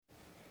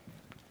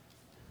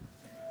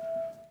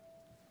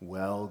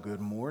Well,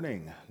 good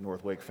morning,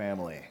 Northwake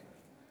family.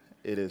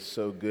 It is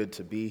so good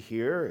to be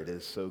here. It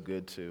is so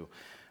good to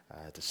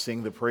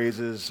sing the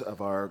praises of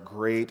our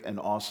great and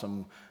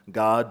awesome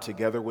God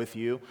together with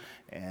you.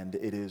 And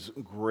it is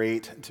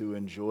great to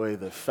enjoy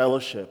the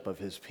fellowship of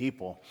His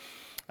people.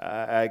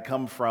 I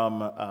come from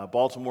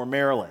Baltimore,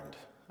 Maryland.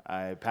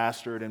 I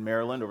pastored in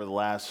Maryland over the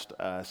last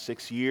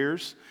 6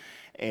 years.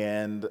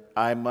 And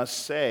I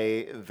must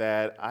say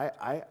that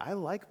I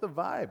like the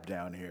vibe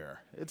down here.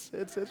 It's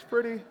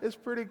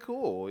pretty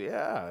cool.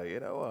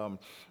 Yeah,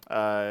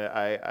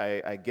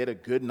 I get a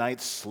good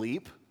night's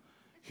sleep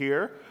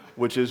here,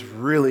 which is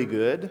really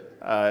good.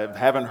 I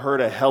haven't heard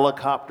a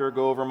helicopter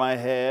go over my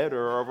head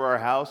or over our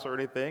house or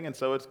anything, and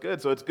so it's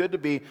good. So it's good to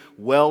be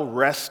well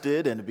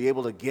rested and to be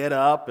able to get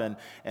up and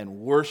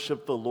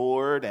worship the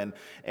Lord and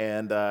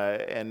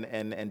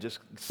just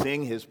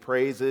sing His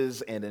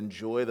praises and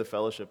enjoy the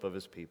fellowship of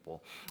His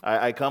people.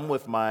 I come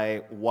with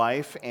my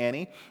wife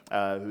Annie,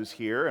 who's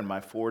here, and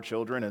my 4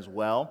 children as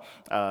well,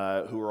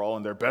 who are all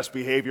in their best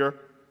behavior.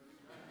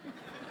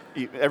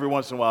 Every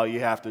once in a while,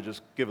 you have to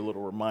just give a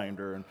little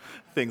reminder and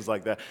things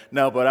like that.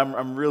 No, but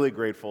I'm really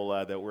grateful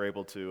that we're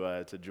able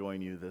to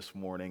join you this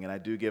morning. And I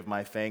do give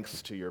my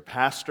thanks to your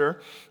pastor,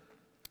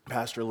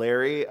 Pastor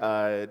Larry.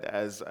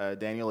 As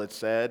Daniel had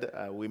said,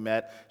 we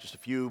met just a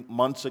few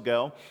months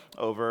ago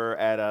over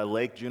at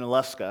Lake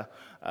Junaluska.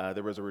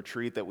 There was a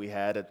retreat that we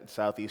had at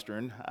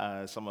Southeastern.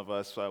 Some of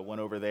us went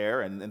over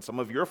there, and some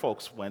of your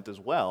folks went as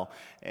well.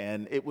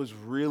 And it was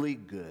really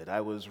good.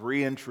 I was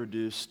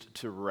reintroduced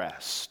to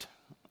rest.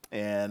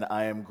 And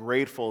I am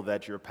grateful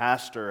that your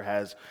pastor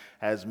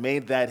has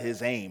made that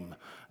his aim,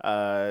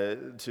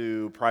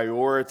 to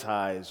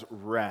prioritize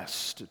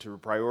rest, to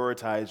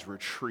prioritize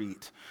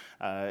retreat.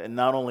 And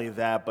not only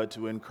that, but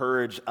to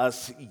encourage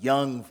us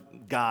young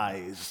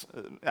guys,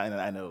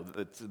 I know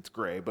it's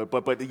gray,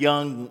 but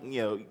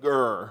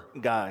younger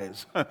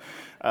guys,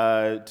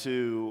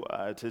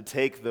 to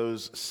take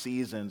those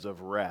seasons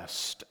of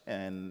rest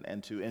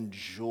and to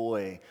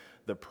enjoy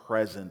the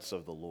presence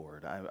of the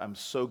Lord. I'm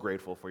so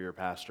grateful for your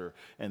pastor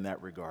in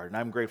that regard, and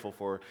I'm grateful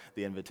for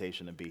the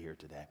invitation to be here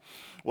today.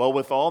 Well,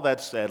 with all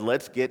that said,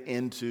 let's get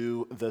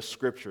into the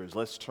scriptures.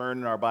 Let's turn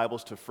in our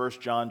Bibles to 1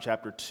 John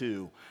chapter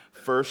 2.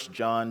 1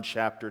 John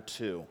chapter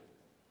 2.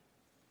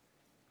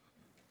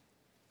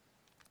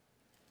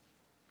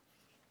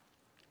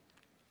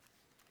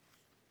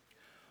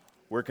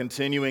 We're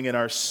continuing in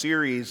our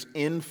series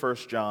in 1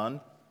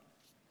 John.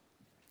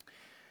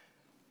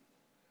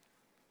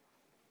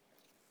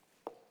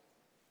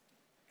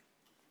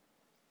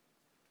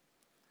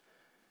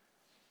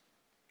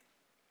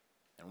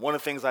 One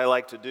of the things I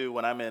like to do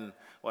when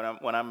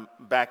I'm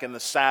back in the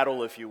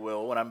saddle, if you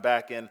will, when I'm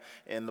back in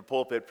the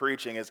pulpit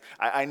preaching, is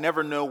I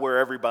never know where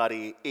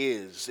everybody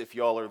is, if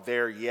y'all are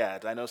there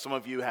yet. I know some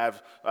of you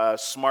have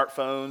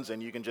smartphones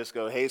and you can just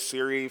go, hey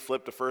Siri,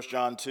 flip to 1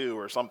 John 2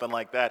 or something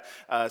like that.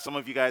 Some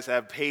of you guys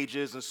have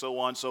pages and so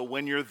on. So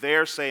when you're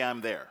there, say I'm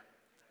there.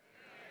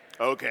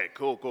 Okay,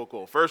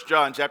 cool. 1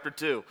 John chapter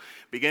 2,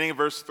 beginning of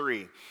verse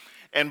 3.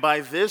 And by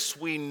this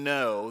we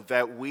know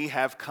that we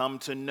have come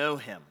to know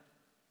Him,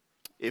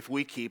 if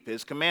we keep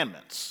His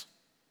commandments.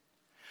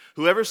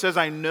 Whoever says,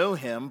 I know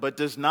Him, but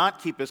does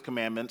not keep His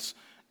commandments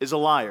is a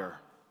liar,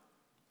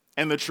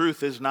 and the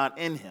truth is not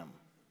in him.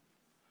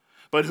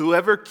 But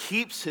whoever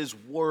keeps His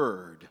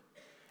word,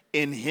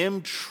 in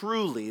him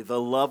truly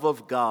the love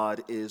of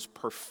God is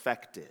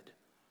perfected.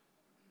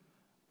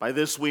 By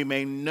this we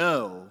may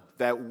know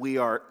that we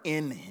are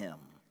in Him.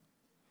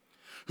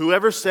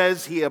 Whoever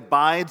says he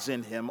abides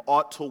in Him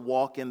ought to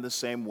walk in the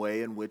same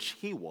way in which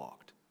He walked.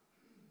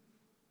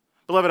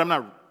 Beloved,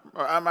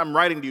 I'm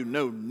writing to you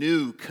no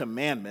new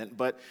commandment,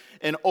 but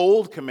an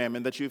old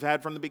commandment that you've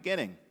had from the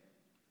beginning.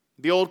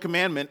 The old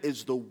commandment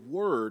is the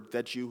word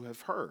that you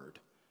have heard.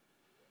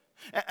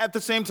 At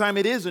the same time,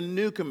 it is a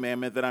new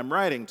commandment that I'm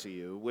writing to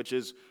you, which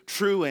is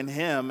true in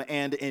Him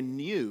and in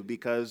you,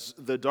 because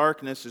the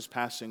darkness is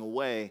passing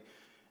away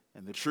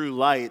and the true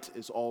light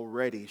is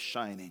already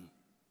shining.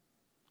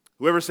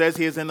 Whoever says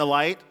he is in the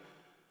light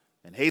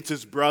and hates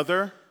his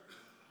brother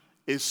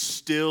is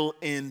still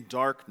in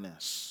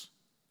darkness.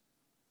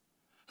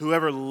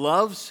 Whoever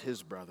loves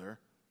his brother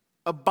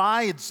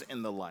abides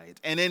in the light,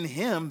 and in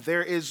him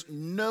there is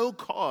no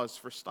cause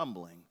for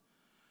stumbling.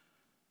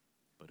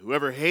 But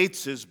whoever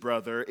hates his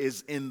brother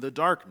is in the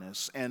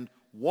darkness and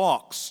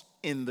walks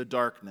in the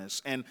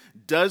darkness and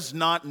does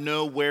not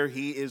know where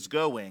he is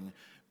going,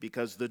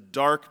 because the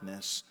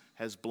darkness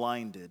has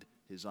blinded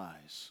his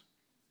eyes.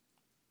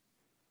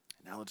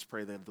 Now let's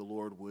pray that the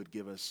Lord would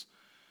give us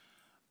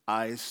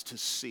eyes to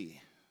see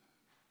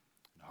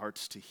and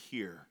hearts to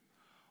hear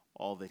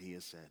all that He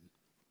has said.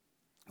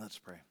 Let's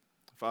pray.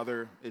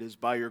 Father, it is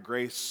by your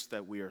grace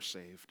that we are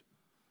saved,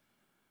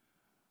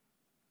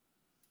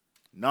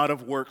 not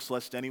of works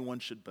lest anyone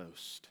should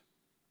boast.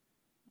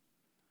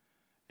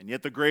 And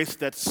yet the grace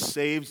that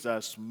saves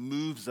us,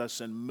 moves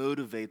us, and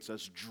motivates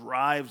us,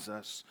 drives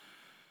us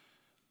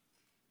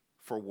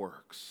for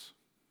works,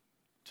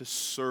 to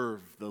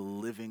serve the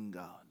living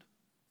God.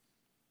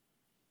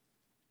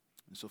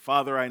 And so,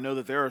 Father, I know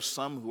that there are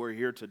some who are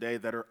here today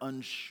that are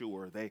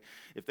unsure.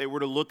 If they were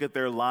to look at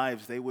their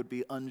lives, they would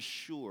be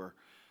unsure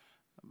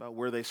about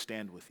where they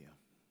stand with you.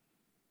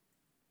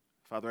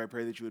 Father, I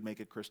pray that you would make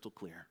it crystal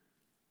clear.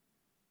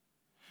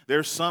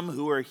 There's some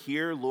who are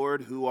here,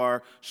 Lord, who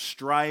are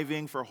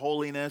striving for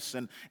holiness,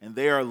 and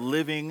they are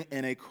living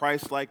in a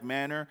Christ-like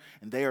manner,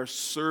 and they are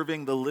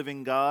serving the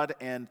living God.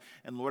 And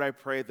Lord, I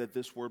pray that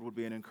this word would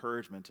be an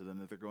encouragement to them,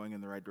 that they're going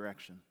in the right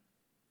direction.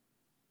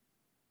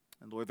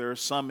 And Lord, there are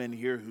some in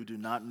here who do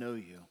not know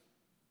you.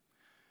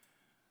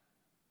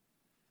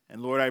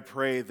 And Lord, I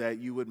pray that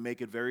you would make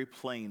it very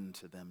plain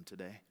to them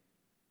today,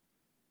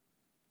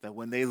 that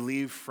when they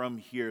leave from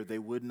here, they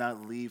would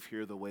not leave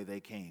here the way they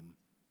came,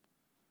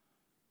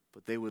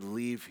 but they would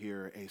leave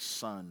here a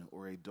son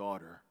or a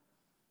daughter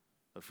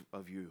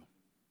of you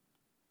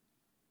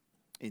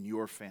in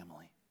your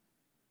family.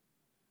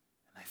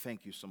 And I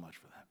thank you so much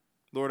for that.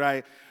 Lord,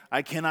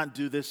 I cannot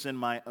do this in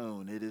my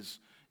own. It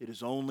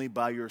is only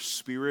by your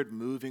Spirit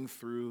moving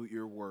through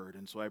your word.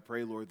 And so I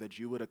pray, Lord, that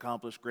you would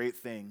accomplish great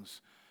things.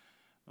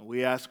 And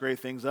we ask great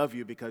things of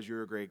you because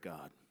you're a great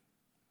God.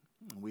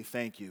 And we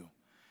thank you.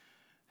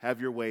 Have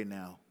your way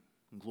now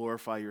and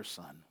glorify your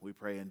Son. We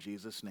pray in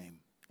Jesus' name.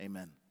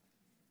 Amen.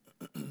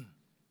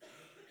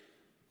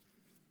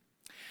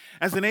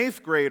 As an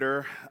 8th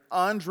grader,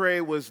 Andre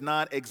was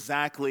not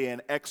exactly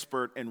an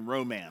expert in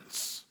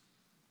romance.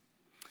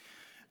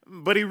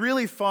 But he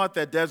really thought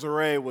that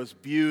Desiree was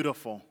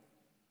beautiful.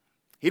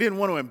 He didn't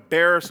want to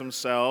embarrass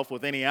himself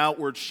with any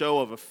outward show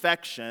of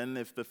affection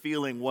if the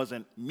feeling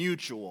wasn't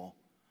mutual.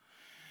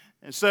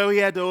 And so he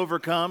had to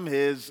overcome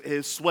his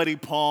sweaty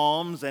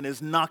palms and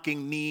his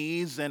knocking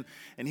knees, and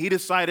he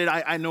decided,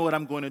 I know what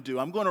I'm going to do.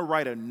 I'm going to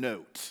write a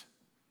note.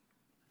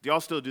 Do y'all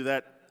still do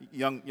that,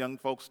 young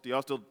folks? Do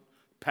y'all still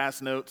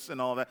pass notes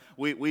and all that?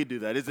 We do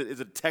that. Is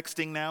it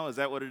texting now? Is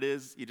that what it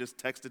is? You just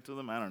text it to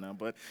them? I don't know.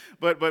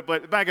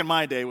 But back in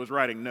my day, it was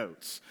writing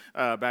notes.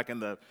 Back in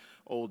the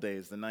old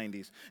days, the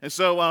 90s. And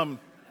so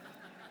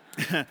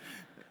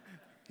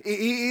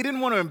he didn't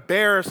want to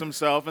embarrass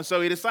himself, and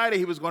so he decided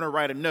he was going to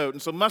write a note.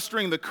 And so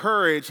mustering the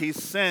courage, he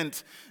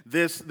sent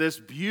this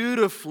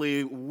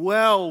beautifully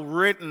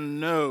well-written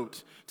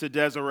note to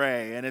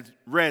Desiree, and it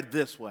read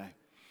this way.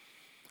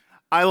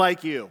 I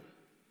like you.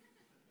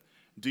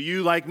 Do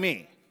you like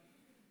me?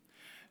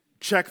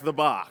 Check the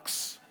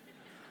box.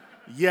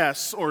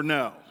 Yes or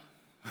no.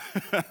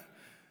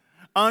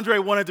 Andre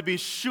wanted to be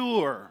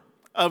sure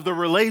of the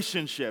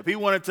relationship. He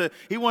wanted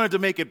to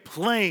make it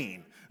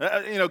plain.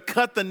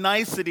 Cut the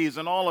niceties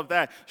and all of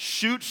that.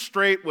 Shoot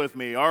straight with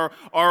me.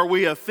 Are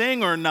we a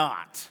thing or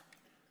not?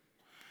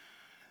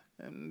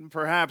 And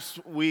perhaps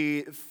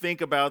we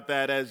think about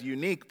that as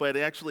unique, but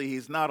actually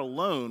he's not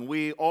alone.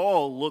 We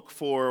all look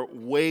for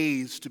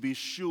ways to be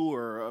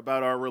sure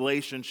about our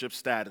relationship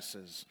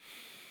statuses.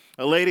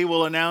 A lady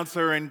will announce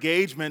her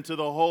engagement to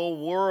the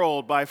whole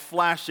world by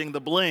flashing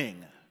the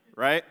bling,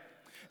 right?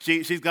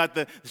 She's got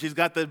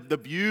the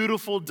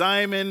beautiful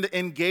diamond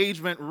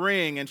engagement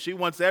ring, and she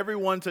wants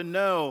everyone to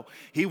know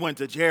he went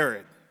to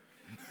Jared.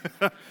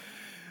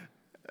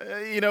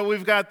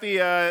 We've got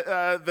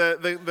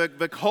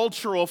the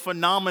cultural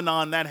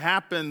phenomenon that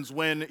happens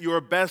when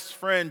your best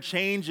friend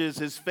changes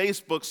his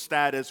Facebook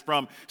status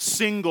from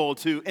single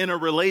to in a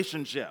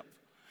relationship.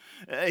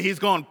 He's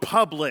gone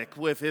public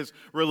with his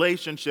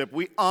relationship.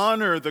 We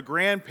honor the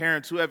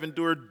grandparents who have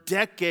endured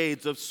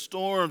decades of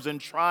storms and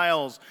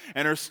trials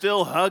and are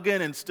still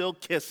hugging and still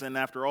kissing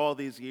after all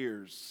these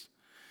years.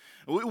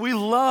 We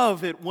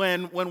love it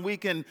when we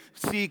can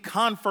see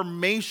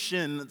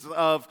confirmations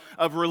of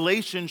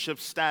relationship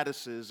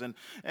statuses.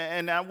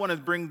 And I want to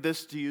bring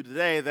this to you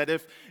today, that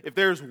if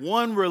there's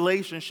one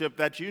relationship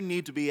that you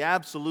need to be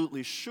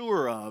absolutely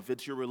sure of,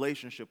 it's your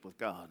relationship with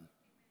God.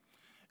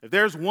 If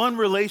there's one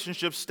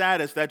relationship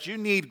status that you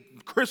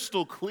need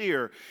crystal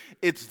clear,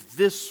 it's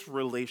this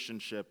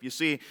relationship. You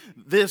see,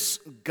 this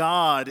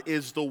God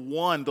is the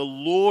one, the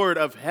Lord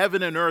of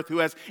heaven and earth, who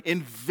has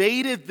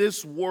invaded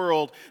this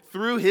world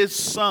through his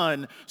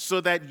Son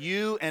so that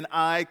you and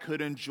I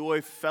could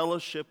enjoy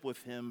fellowship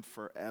with him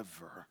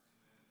forever.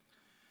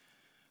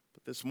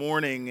 But this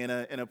morning, in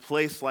a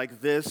place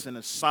like this, in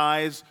a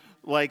size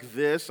like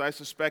this, I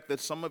suspect that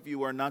some of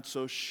you are not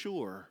so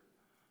sure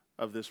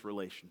of this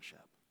relationship.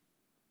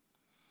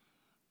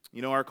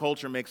 You know, our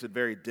culture makes it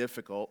very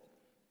difficult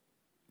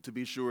to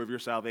be sure of your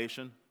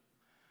salvation.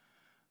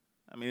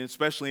 I mean,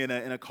 especially in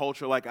a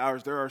culture like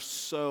ours, there are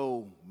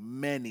so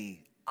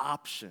many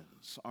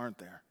options, aren't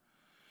there?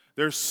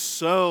 There's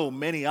so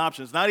many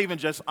options, not even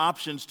just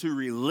options to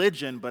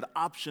religion, but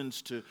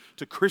options to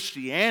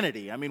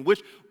Christianity. I mean,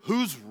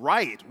 who's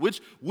right?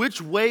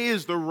 Which way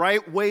is the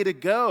right way to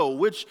go?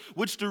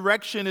 Which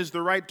direction is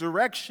the right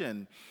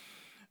direction?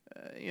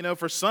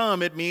 For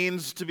some, it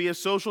means to be a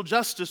social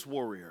justice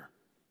warrior.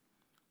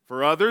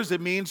 For others,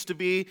 it means to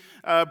be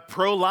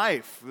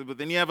pro-life. But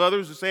then you have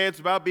others who say it's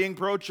about being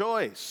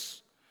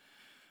pro-choice.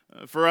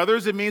 For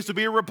others, it means to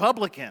be a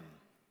Republican.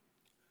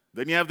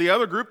 Then you have the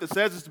other group that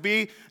says it's to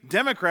be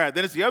Democrat.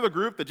 Then it's the other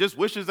group that just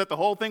wishes that the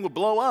whole thing would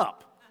blow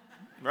up,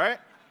 right?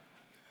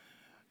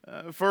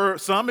 For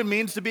some, it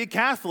means to be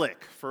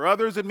Catholic. For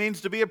others, it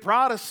means to be a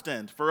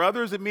Protestant. For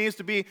others, it means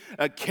to be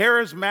a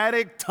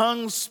charismatic,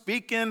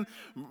 tongue-speaking,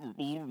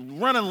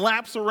 running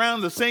laps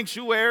around the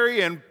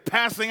sanctuary and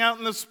passing out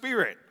in the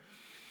Spirit.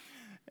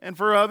 And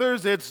for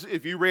others, it's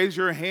if you raise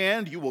your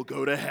hand, you will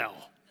go to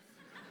hell.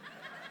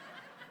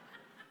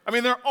 I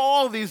mean, there are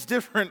all these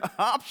different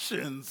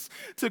options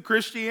to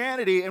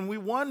Christianity, and we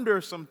wonder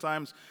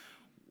sometimes,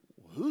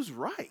 who's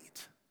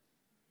right?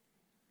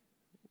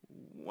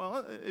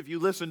 Well, if you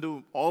listen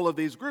to all of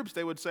these groups,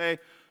 they would say,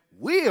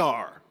 we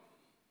are.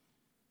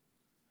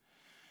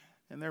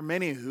 And there are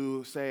many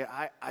who say,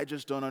 I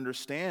just don't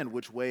understand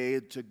which way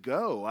to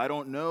go. I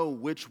don't know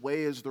which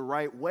way is the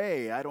right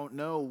way. I don't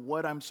know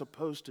what I'm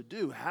supposed to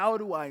do. How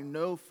do I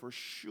know for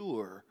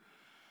sure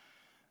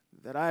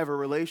that I have a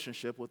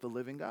relationship with the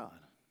living God?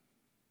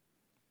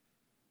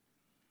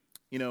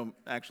 You know,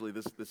 actually,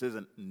 this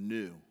isn't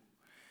new.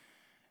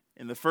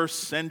 In the first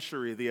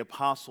century, the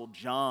Apostle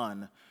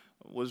John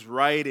was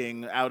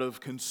writing out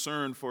of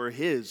concern for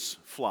his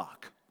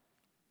flock.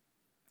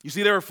 You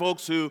see, there are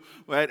folks who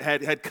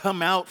had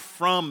come out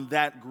from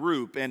that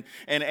group, and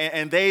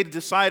they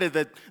decided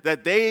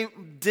that they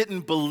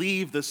didn't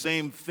believe the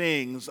same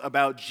things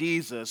about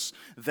Jesus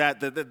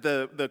that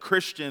the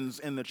Christians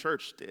in the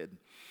church did.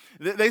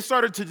 They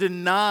started to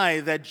deny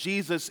that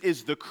Jesus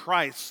is the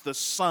Christ, the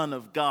Son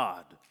of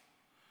God,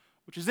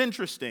 which is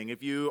interesting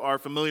if you are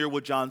familiar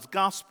with John's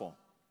gospel.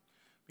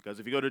 Because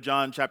if you go to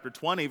John chapter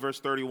 20, verse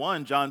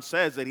 31, John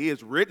says that he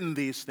has written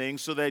these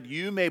things so that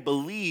you may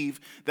believe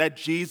that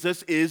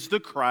Jesus is the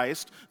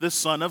Christ, the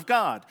Son of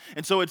God.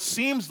 And so it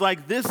seems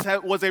like this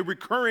was a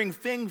recurring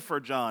thing for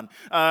John.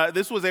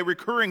 This was a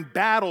recurring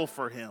battle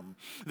for him.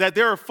 That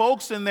there are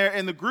folks in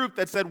the group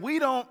that said, we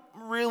don't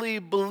really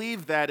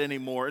believe that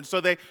anymore. And so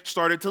they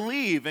started to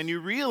leave. And you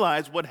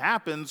realize what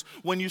happens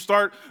when you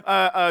start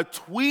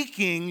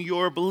tweaking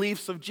your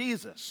beliefs of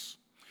Jesus.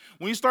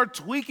 When you start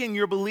tweaking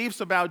your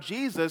beliefs about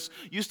Jesus,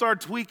 you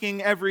start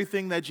tweaking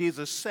everything that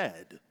Jesus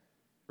said,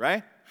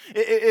 right?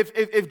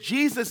 If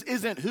Jesus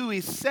isn't who he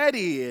said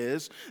he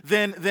is,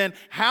 then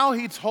how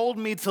he told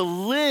me to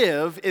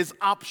live is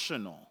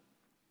optional.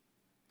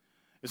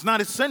 It's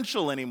not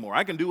essential anymore.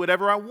 I can do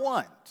whatever I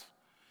want.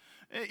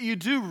 You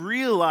do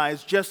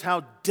realize just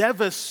how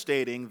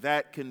devastating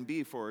that can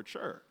be for a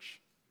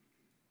church.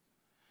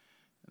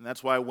 And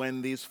that's why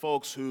when these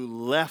folks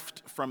who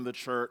left from the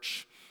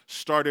church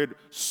started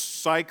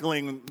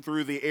cycling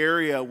through the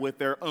area with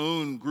their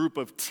own group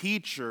of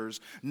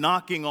teachers,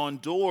 knocking on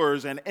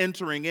doors and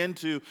entering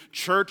into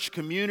church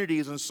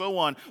communities and so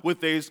on with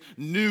these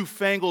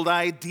newfangled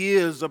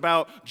ideas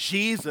about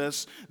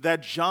Jesus,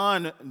 that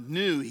John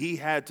knew he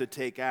had to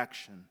take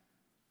action.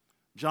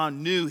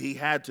 John knew he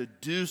had to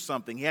do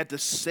something. He had to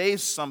say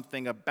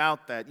something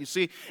about that. You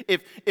see,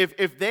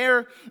 if they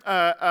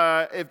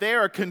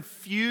are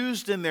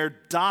confused in their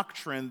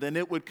doctrine, then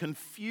it would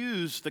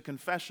confuse the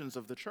confessions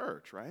of the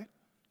church, right?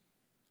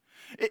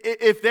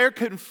 If they're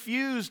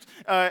confused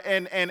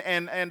and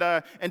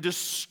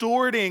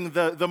distorting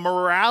the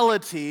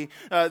morality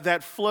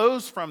that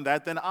flows from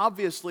that, then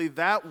obviously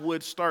that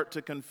would start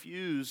to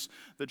confuse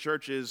the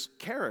church's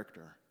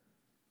character.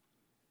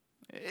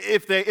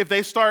 If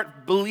they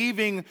start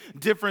believing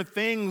different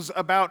things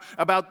about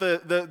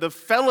the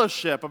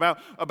fellowship,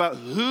 about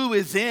who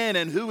is in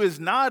and who is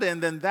not in,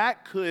 then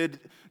that could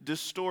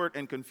distort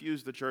and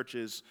confuse the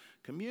church's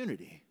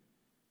community.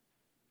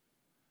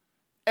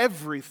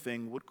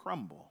 Everything would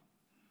crumble.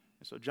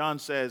 And so John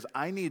says,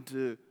 I need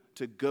to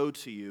go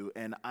to you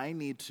and I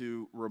need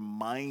to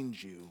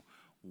remind you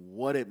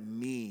what it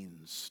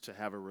means to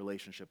have a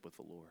relationship with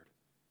the Lord.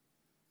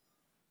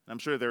 I'm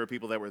sure there were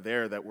people that were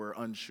there that were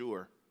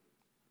unsure.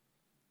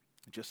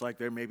 Just like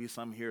there may be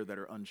some here that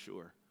are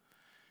unsure.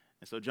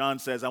 And so John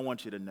says, I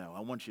want you to know. I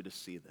want you to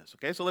see this.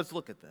 Okay, so let's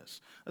look at this.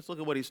 Let's look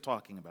at what he's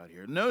talking about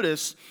here.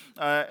 Notice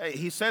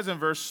he says in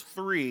verse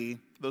 3,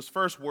 those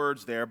first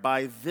words there,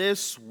 by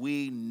this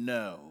we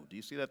know. Do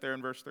you see that there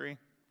in verse 3?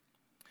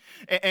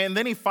 And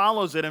then he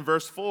follows it in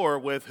verse 4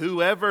 with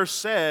whoever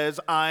says,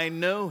 I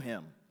know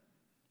him.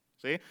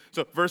 See?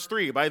 So verse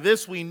 3, by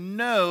this we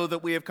know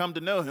that we have come to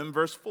know him.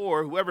 Verse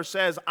 4, whoever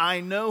says,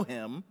 I know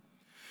him.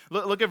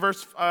 Look at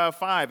verse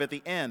 5 at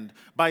the end.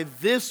 By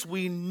this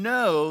we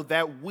know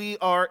that we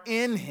are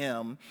in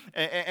him.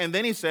 And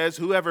then he says,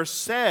 whoever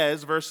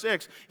says, verse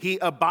 6, he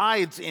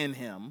abides in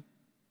him.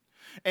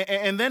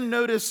 And then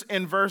notice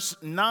in verse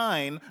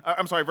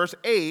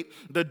 8,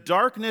 the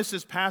darkness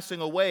is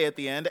passing away at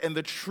the end, and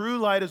the true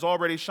light is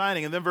already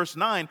shining. And then verse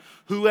 9,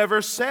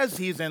 whoever says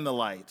he's in the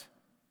light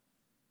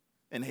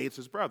and hates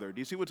his brother. Do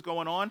you see what's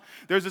going on?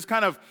 There's this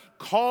kind of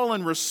call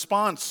and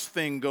response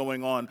thing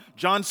going on.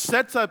 John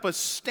sets up a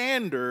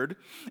standard,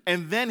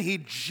 and then he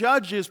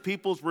judges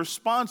people's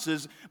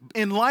responses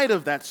in light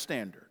of that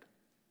standard.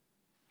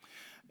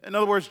 In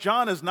other words,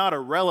 John is not a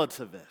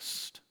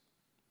relativist.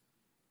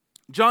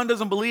 John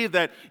doesn't believe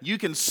that you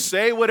can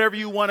say whatever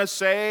you want to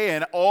say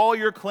and all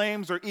your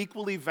claims are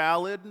equally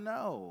valid.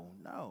 No.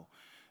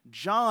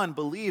 John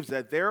believes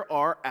that there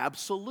are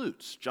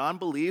absolutes. John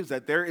believes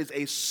that there is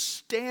a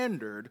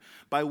standard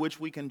by which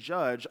we can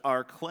judge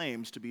our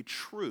claims to be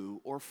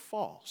true or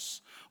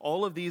false.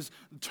 All of these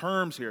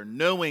terms here,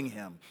 knowing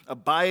him,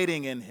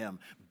 abiding in him,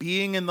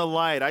 being in the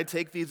light, I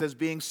take these as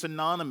being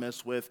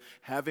synonymous with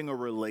having a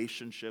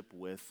relationship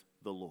with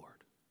the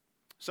Lord.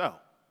 So,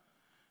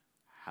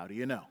 how do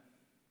you know?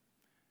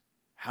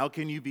 How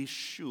can you be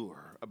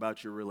sure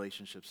about your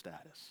relationship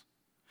status?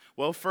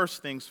 Well,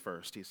 first things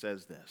first, he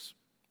says this.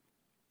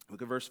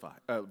 Look at verse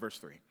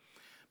 3.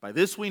 By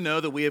this we know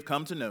that we have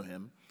come to know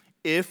him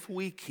if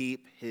we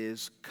keep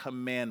his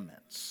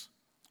commandments.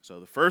 So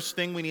the first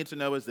thing we need to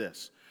know is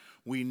this.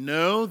 We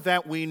know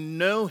that we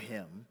know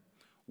him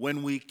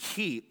when we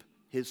keep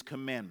his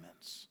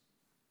commandments.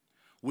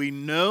 We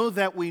know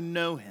that we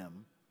know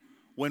him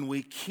when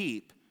we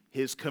keep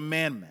his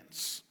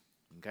commandments.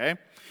 Okay?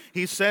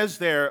 He says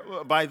there,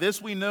 by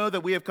this we know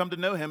that we have come to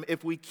know him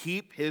if we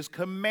keep his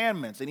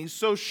commandments. And he's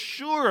so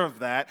sure of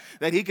that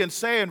he can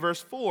say in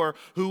verse 4,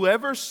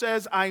 whoever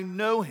says I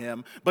know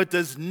him but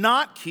does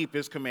not keep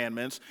his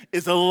commandments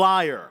is a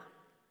liar.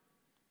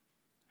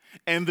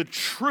 And the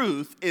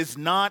truth is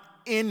not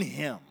in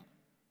him.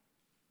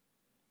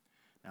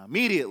 Now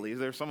immediately,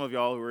 there's some of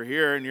y'all who are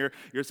here and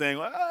you're saying,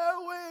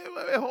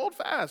 wait, hold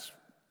fast,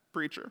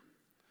 preacher.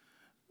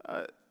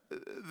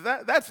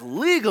 That's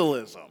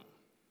legalism.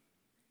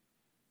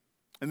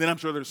 And then I'm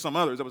sure there's some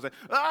others that would say,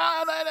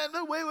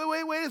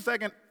 wait a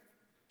second,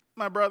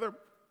 my brother.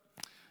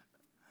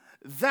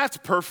 That's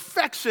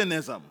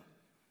perfectionism.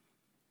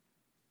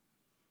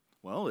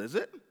 Well, is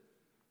it?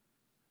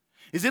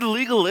 Is it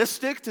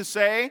legalistic to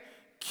say,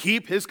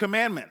 keep his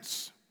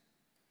commandments?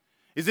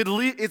 Is it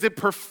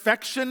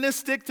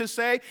perfectionistic to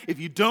say, if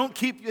you don't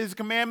keep his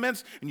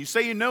commandments and you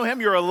say you know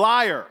him, you're a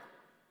liar?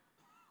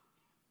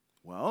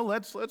 Well,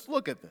 let's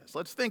look at this.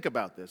 Let's think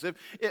about this.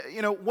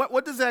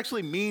 What does it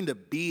actually mean to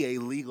be a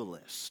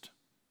legalist?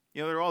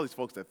 There are all these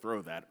folks that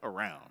throw that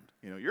around.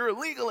 You're a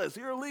legalist.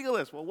 You're a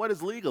legalist. Well, what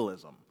is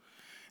legalism?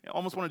 I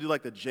almost want to do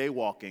like the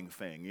jaywalking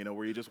thing,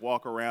 where you just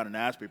walk around and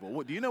ask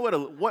people, do you know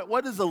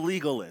what is a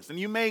legalist? And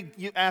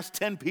you ask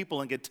 10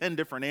 people and get 10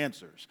 different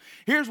answers.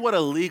 Here's what a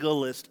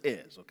legalist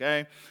is,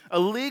 okay? A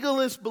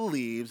legalist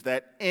believes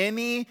that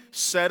any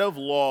set of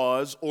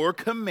laws or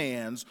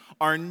commands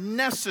are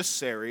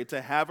necessary to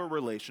have a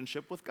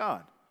relationship with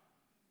God.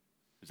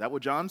 Is that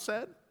what John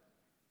said?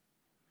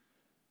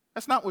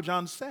 That's not what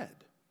John said.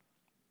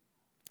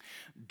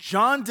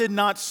 John did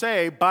not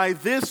say, by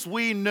this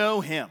we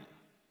know him.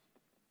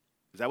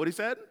 Is that what he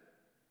said?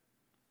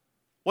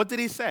 What did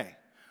he say?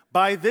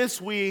 By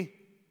this we...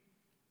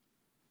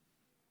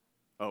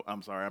 Oh,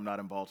 I'm sorry, I'm not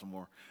in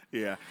Baltimore.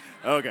 Yeah,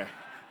 okay.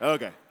 All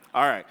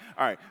right.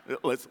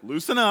 Let's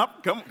loosen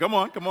up. Come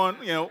on.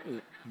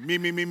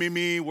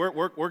 Me.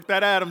 Work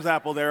that Adam's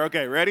apple there.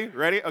 Okay,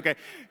 ready? Okay.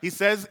 He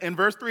says in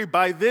verse 3,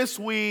 by this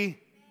we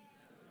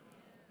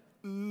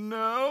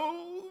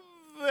know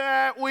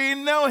that we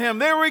know him.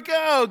 There we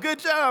go. Good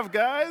job,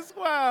 guys.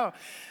 Wow.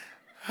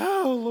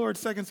 Oh, Lord,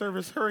 second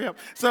service, hurry up.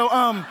 So,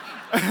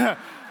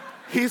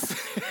 he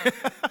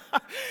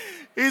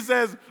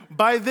says,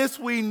 by this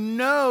we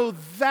know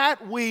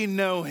that we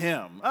know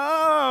him.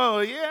 Oh,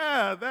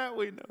 yeah, that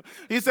we know.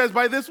 He says,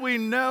 by this we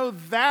know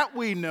that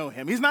we know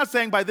him. He's not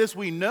saying by this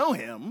we know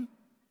him.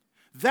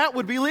 That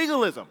would be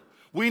legalism.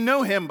 We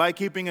know him by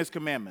keeping his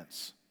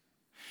commandments.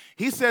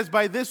 He says,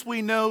 by this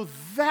we know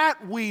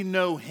that we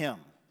know him.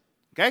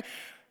 Okay?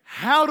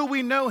 How do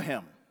we know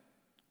him?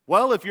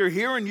 Well, if you're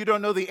here and you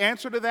don't know the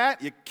answer to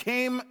that, you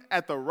came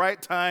at the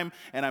right time,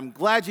 and I'm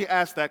glad you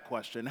asked that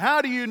question.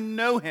 How do you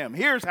know him?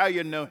 Here's how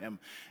you know him.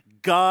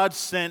 God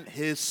sent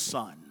his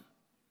son.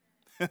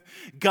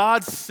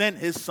 God sent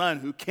his son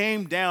who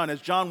came down,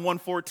 as John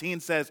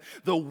 1:14 says,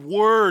 the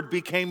word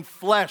became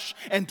flesh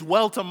and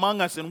dwelt among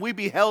us, and we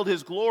beheld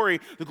his glory,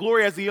 the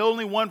glory as the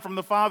only one from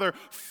the Father,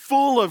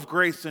 full of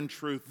grace and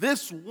truth.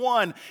 This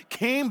one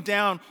came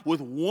down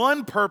with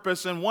one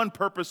purpose and one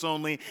purpose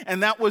only,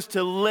 and that was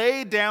to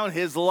lay down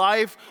his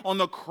life on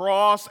the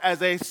cross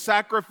as a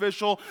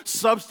sacrificial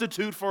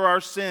substitute for our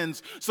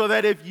sins, so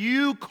that if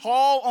you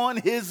call on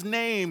his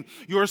name,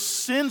 your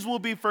sins will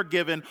be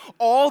forgiven.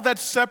 All that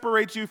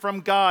separates you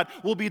from God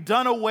will be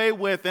done away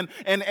with,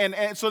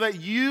 and so that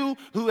you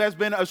who has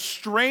been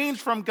estranged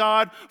from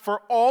God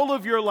for all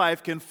of your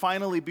life can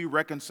finally be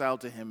reconciled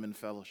to him in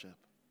fellowship.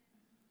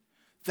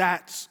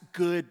 That's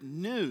good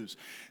news.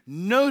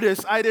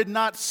 Notice I did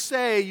not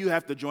say you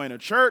have to join a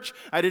church.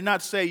 I did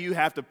not say you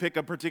have to pick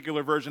a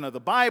particular version of the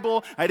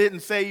Bible. I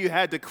didn't say you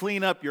had to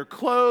clean up your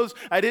clothes.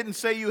 I didn't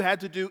say you had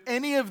to do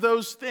any of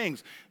those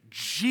things.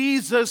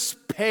 Jesus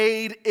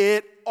paid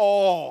it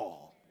all.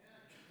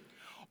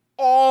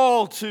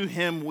 All to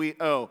him we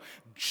owe.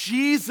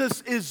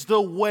 Jesus is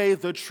the way,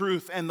 the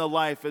truth, and the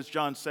life, as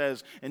John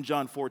says in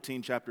John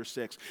 14, chapter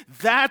 6.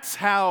 That's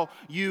how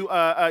you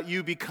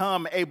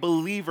become a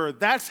believer.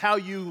 That's how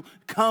you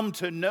come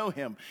to know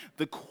him.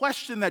 The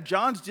question that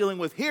John's dealing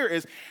with here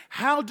is,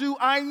 how do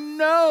I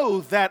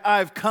know that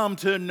I've come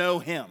to know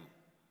him?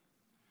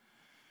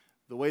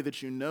 the way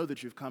that you know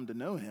that you've come to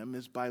know him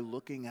is by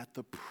looking at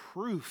the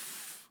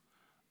proof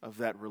of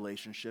that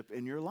relationship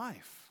in your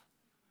life.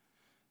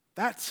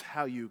 That's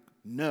how you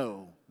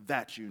know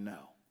that you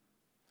know.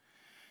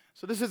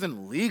 So this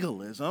isn't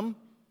legalism,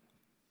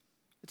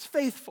 it's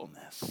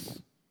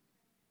faithfulness.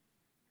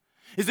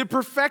 Is it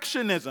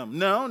perfectionism?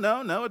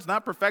 No, it's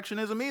not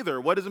perfectionism either.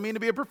 What does it mean to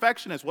be a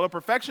perfectionist? Well, a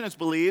perfectionist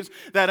believes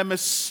that a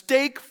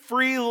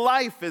mistake-free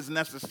life is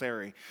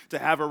necessary to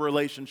have a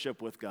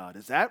relationship with God.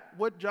 Is that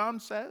what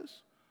John says?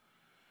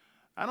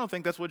 I don't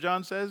think that's what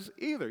John says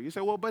either. You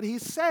say, well, but he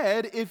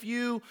said if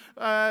you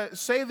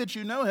say that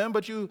you know him,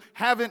 but you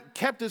haven't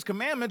kept his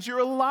commandments, you're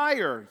a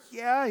liar.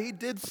 Yeah, he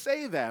did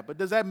say that. But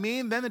does that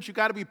mean then that you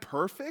got to be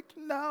perfect?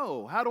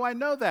 No. How do I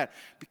know that?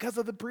 Because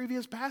of the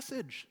previous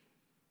passage.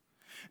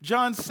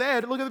 John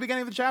said, look at the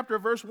beginning of the chapter,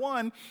 verse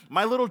 1,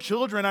 "My little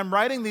children, I'm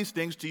writing these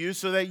things to you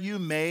so that you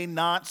may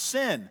not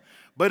sin.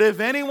 But if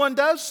anyone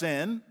does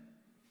sin,"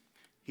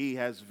 he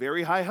has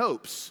very high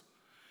hopes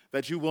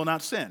that you will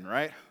not sin,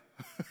 right?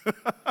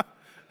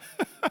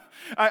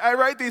 I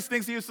write these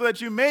things to you so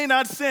that you may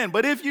not sin.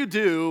 But if you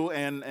do,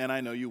 and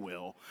I know you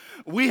will,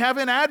 we have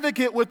an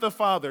advocate with the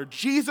Father,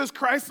 Jesus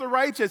Christ the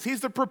righteous.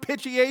 He's the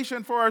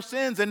propitiation for our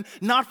sins, and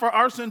not for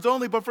our sins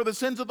only, but for the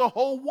sins of the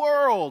whole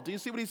world. Do you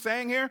see what he's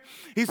saying here?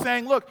 He's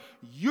saying, look,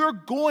 you're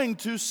going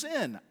to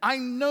sin. I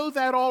know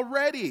that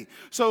already.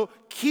 So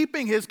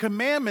keeping his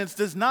commandments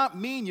does not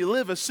mean you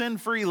live a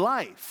sin-free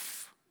life.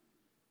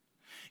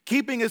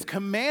 Keeping his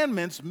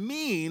commandments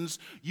means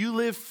you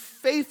live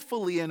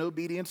faithfully in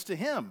obedience to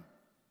him.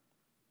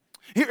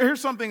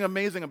 Here's something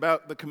amazing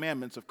about the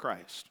commandments of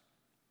Christ.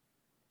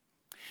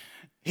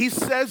 He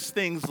says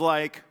things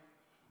like,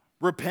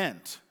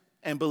 repent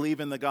and believe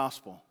in the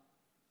gospel.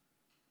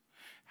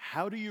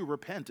 How do you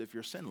repent if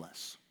you're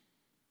sinless?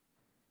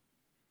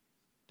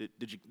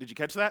 Did you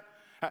catch that?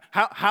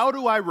 How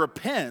do I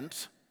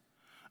repent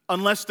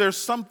unless there's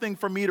something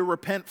for me to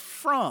repent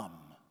from?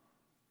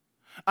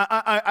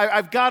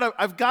 I've got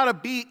to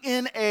be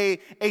in a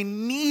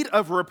need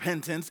of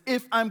repentance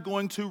if I'm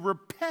going to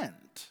repent.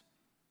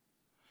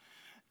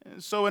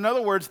 So in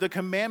other words, the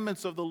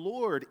commandments of the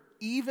Lord,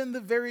 even the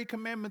very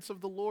commandments of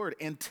the Lord,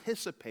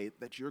 anticipate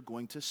that you're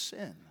going to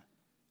sin.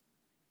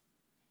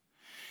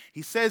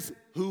 He says,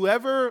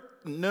 whoever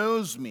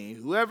knows me,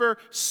 whoever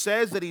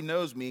says that he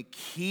knows me,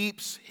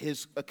 keeps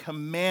his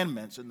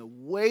commandments. And the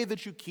way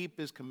that you keep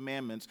his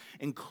commandments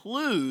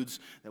includes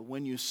that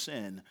when you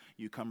sin,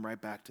 you come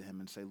right back to him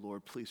and say,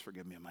 Lord, please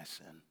forgive me of my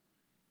sin.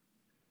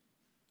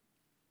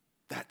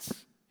 That's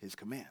his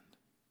command.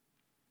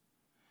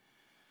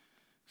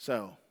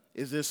 So,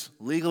 is this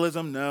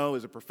legalism? No.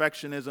 Is it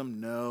perfectionism?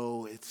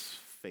 No. It's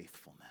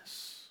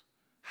faithfulness.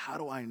 How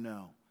do I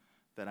know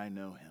that I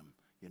know him?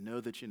 You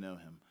know that you know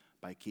him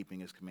by keeping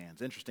his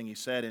commands. Interesting, he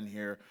said in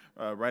here,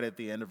 right at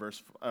the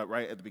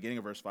beginning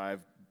of verse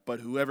 5, but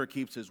whoever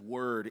keeps his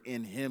word,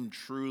 in him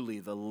truly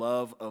the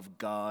love of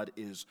God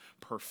is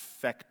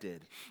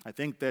perfected. I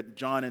think that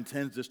John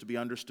intends this to be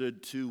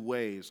understood two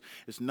ways.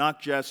 It's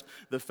not just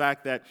the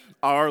fact that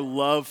our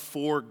love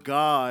for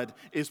God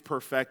is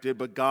perfected,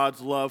 but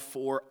God's love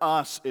for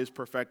us is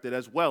perfected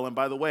as well. And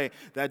by the way,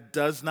 that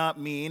does not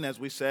mean, as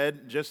we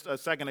said just a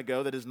second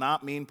ago, that does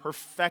not mean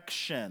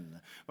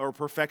perfection or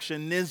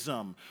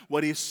perfectionism.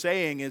 What he's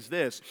saying is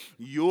this: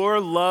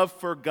 your love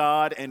for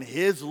God and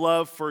his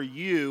love for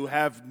you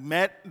have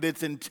met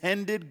its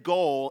intended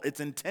goal,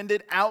 its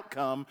intended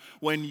outcome,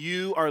 when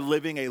you are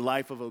living a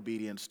life of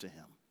obedience to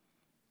him.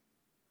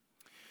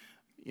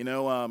 You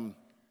know,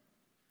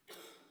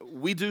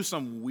 we do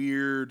some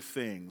weird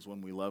things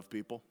when we love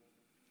people.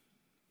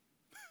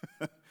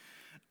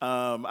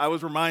 I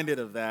was reminded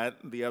of that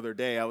the other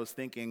day. I was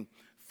thinking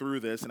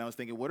through this, and I was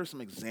thinking, what are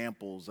some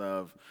examples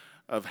of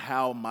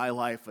how my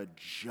life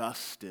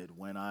adjusted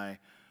when I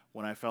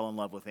fell in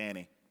love with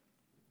Annie?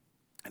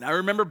 And I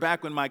remember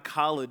back when my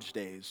college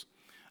days,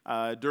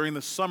 during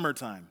the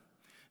summertime,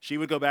 she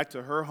would go back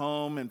to her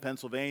home in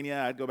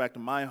Pennsylvania. I'd go back to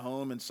my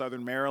home in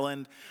southern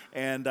Maryland.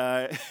 And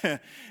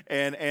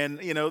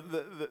you know,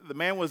 the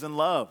man was in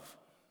love.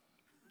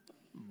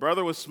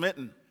 Brother was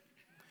smitten.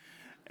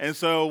 And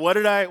so what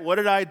did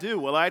I do?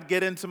 Well, I'd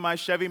get into my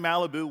Chevy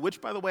Malibu,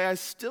 which, by the way, I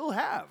still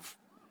have.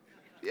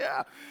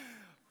 Yeah.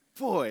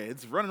 Boy,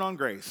 it's running on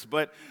grace.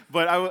 But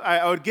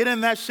I would get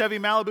in that Chevy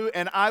Malibu,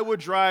 and I would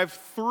drive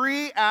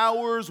 3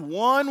 hours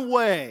one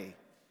way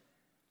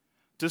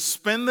to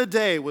spend the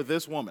day with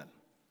this woman.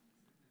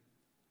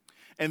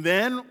 And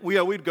then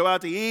we'd go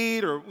out to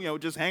eat, or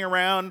just hang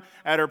around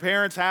at her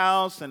parents'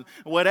 house and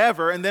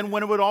whatever. And then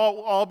when it would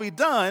all be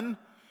done,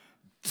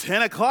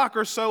 10 o'clock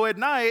or so at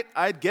night,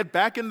 I'd get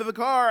back into the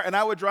car, and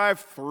I would drive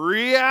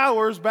 3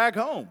 hours back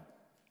home.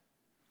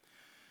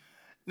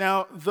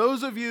 Now,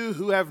 those of you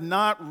who have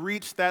not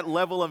reached that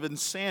level of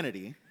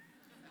insanity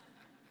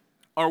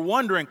are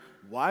wondering,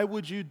 why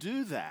would you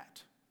do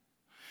that?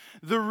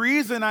 The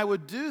reason I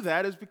would do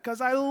that is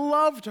because I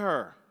loved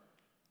her,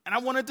 and I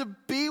wanted to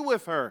be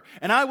with her,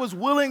 and I was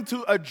willing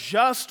to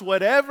adjust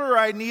whatever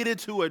I needed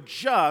to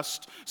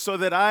adjust so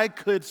that I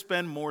could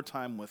spend more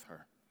time with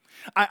her.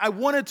 I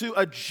wanted to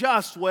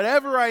adjust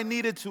whatever I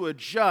needed to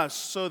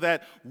adjust so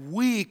that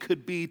we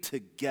could be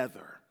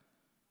together.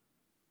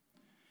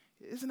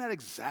 Isn't that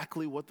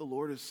exactly what the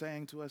Lord is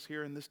saying to us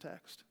here in this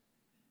text?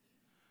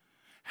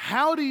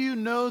 How do you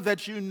know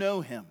that you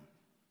know Him?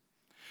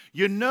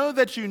 You know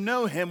that you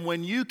know Him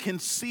when you can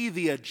see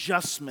the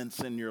adjustments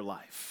in your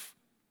life.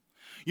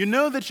 You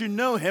know that you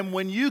know Him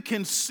when you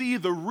can see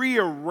the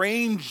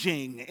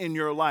rearranging in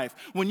your life,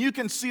 when you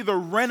can see the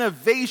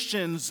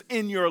renovations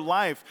in your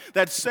life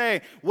that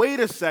say, wait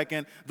a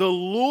second, the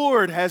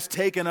Lord has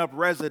taken up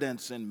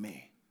residence in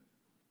me.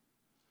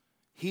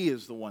 He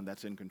is the one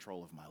that's in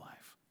control of my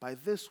life. By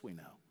this we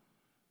know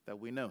that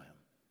we know Him,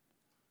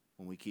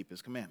 when we keep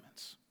His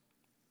commandments.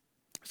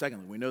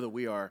 Secondly, we know that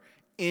we are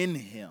in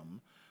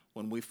Him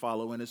when we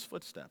follow in His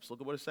footsteps.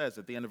 Look at what it says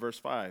at the end of verse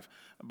 5.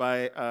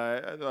 By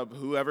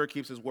whoever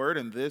keeps His word,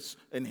 and this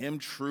in Him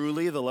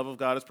truly the love of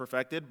God is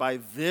perfected. By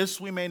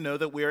this we may know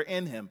that we are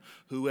in Him.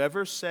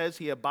 Whoever says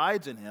he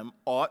abides in Him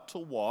ought to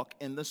walk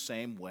in the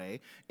same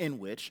way in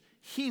which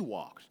He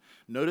walked.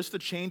 Notice the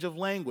change of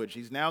language.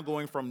 He's now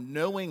going from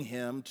knowing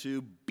Him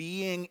to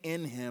being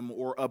in Him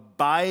or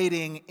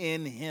abiding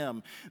in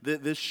Him.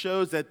 This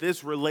shows that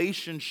this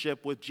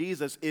relationship with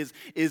Jesus is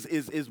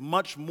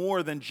much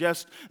more than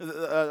just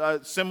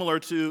similar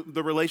to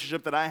the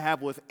relationship that I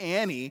have with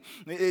Annie.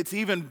 It's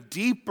even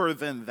deeper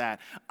than that.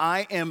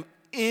 I am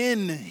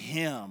in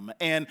Him,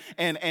 and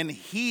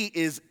He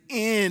is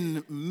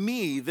in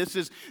me. This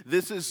is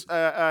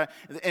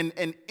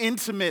an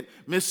intimate,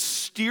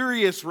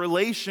 mysterious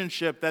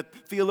relationship that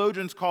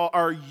theologians call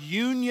our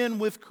union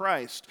with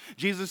Christ.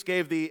 Jesus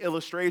gave the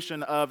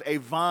illustration of a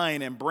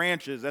vine and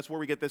branches. That's where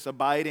we get this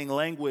abiding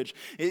language.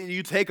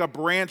 You take a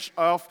branch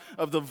off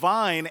of the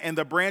vine, and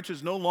the branch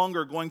is no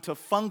longer going to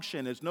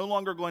function. It's no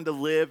longer going to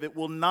live. It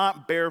will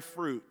not bear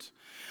fruit.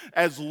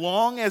 As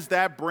long as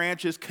that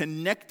branch is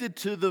connected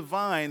to the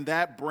vine,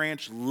 that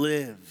branch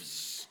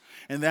lives,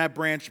 and that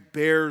branch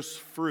bears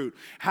fruit.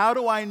 How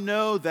do I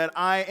know that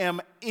I am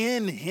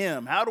in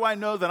Him? How do I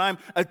know that I'm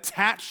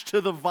attached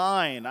to the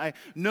vine? I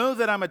know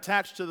that I'm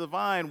attached to the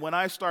vine when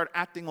I start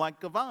acting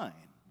like a vine.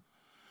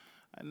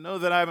 I know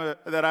that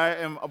I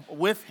am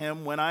with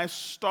Him when I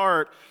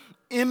start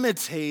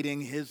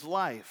imitating His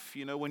life.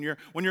 You know, when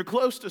you're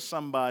close to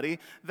somebody,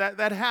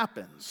 that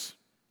happens.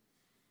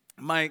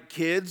 My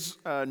kids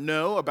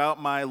know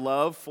about my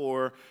love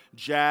for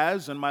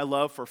jazz and my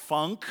love for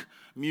funk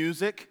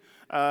music.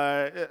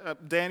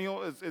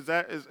 Daniel, is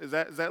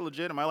that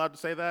legit? Am I allowed to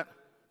say that?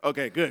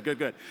 Okay,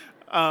 good.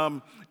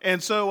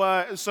 And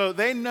so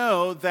they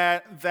know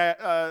that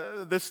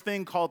this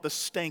thing called the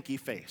stanky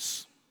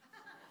face.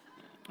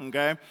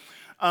 Okay.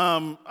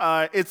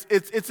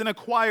 It's an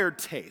acquired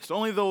taste.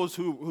 Only those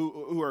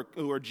who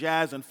are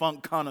jazz and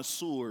funk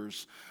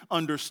connoisseurs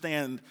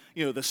understand,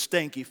 the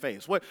stanky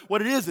face. What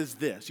it is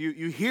this.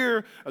 You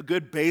hear a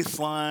good bass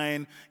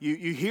line,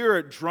 you hear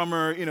a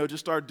drummer,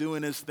 just start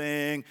doing his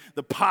thing.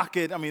 The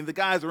pocket, the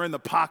guys are in the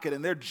pocket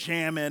and they're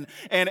jamming.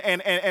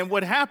 And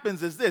what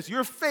happens is this,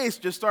 your face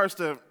just starts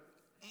to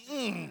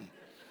and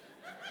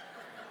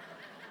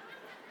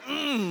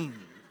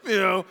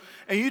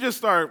you just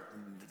start,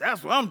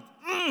 that's what I'm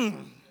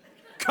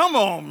come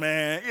on,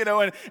 man,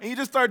 and you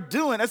just start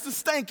doing, that's the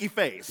stanky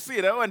face,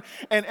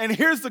 and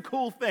here's the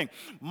cool thing.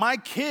 My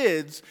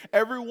kids,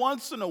 every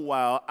once in a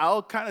while,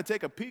 I'll kind of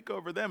take a peek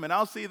over them and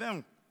I'll see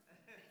them,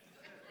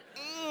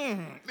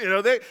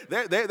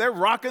 they're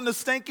rocking the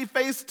stanky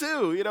face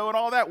too, and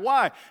all that.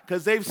 Why?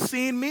 Because they've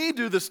seen me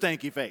do the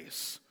stanky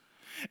face.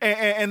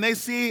 And they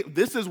see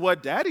this is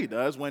what Daddy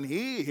does when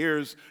he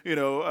hears,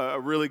 a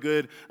really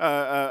good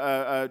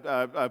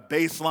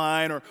bass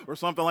line or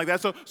something like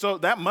that. So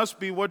that must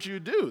be what you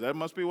do. That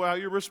must be how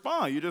you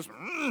respond. You just,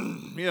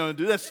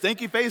 do that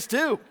stinky face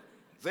too.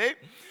 See?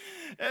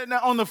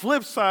 Now on the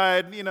flip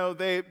side,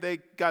 they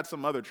got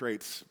some other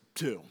traits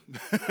too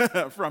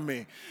from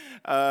me.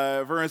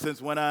 For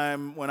instance, when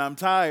I'm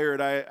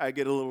tired, I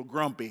get a little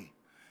grumpy.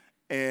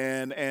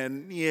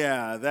 And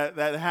yeah,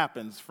 that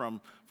happens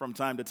from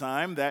time to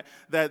time. That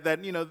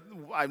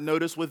I've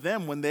noticed with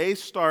them, when they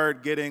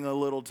start getting a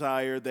little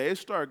tired, they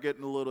start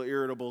getting a little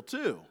irritable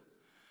too.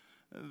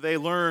 They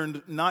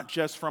learned not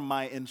just from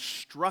my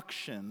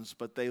instructions,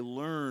 but they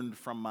learned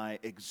from my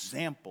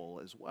example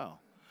as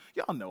well.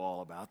 Y'all know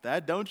all about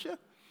that, don't you?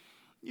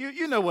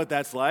 You know what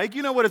that's like.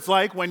 You know what it's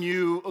like when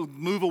you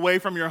move away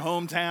from your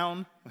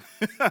hometown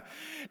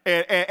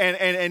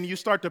and you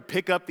start to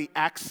pick up the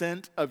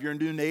accent of your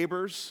new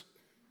neighbors.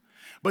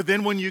 But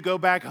then when you go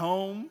back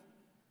home,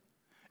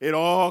 it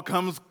all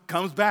comes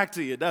back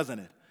to you, doesn't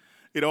it?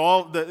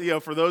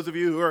 For those of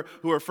you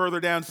who are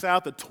further down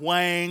south, the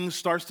twang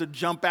starts to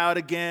jump out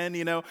again,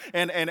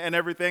 and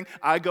everything.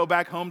 I go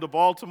back home to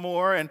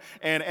Baltimore,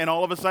 and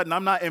all of a sudden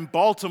I'm not in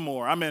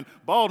Baltimore, I'm in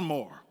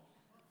Baltimore.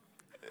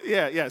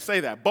 Yeah,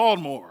 say that.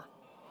 Baltimore.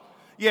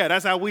 Yeah,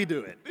 that's how we do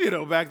it,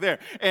 back there.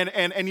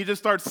 And you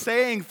just start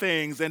saying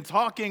things and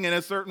talking in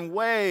a certain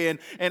way,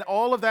 and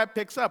all of that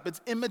picks up. It's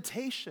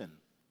imitation.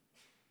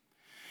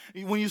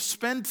 When you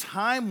spend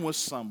time with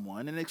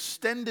someone, an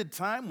extended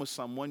time with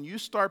someone, you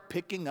start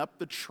picking up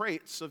the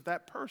traits of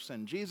that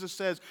person. Jesus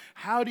says,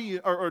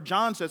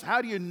 John says,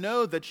 how do you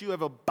know that you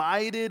have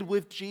abided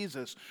with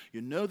Jesus?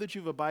 You know that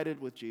you've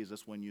abided with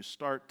Jesus when you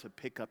start to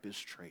pick up his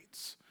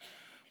traits.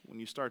 When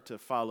you start to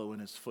follow in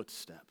his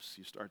footsteps,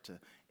 you start to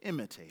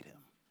imitate him.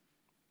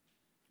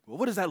 Well,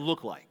 what does that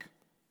look like?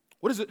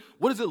 What does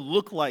it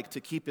look like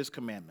to keep his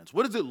commandments?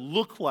 What does it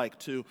look like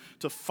to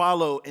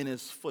follow in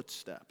his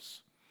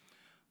footsteps?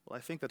 Well,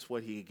 I think that's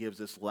what he gives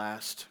this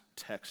last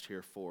text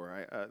here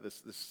for,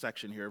 this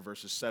section here,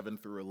 verses 7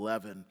 through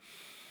 11.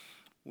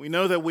 We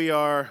know that we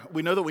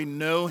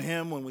know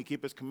him when we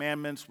keep his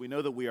commandments. We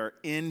know that we are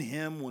in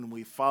him when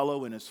we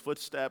follow in his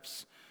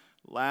footsteps.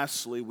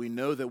 Lastly, we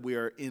know that we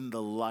are in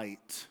the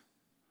light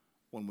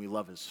when we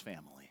love his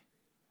family.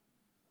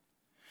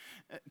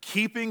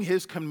 Keeping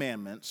his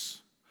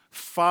commandments,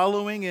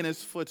 following in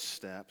his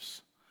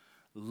footsteps,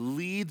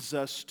 leads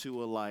us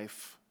to a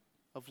life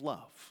of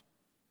love.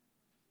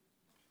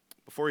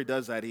 Before he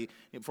does that,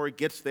 before he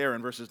gets there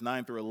in verses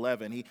 9 through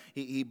 11,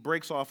 he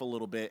breaks off a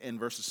little bit in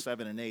verses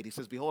 7 and 8. He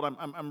says, behold,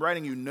 I'm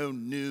writing you no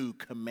new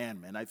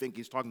commandment. I think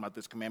he's talking about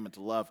this commandment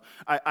to love.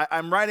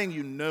 I'm writing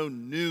you no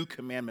new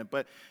commandment,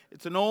 but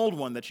it's an old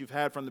one that you've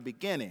had from the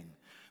beginning.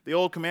 The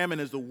old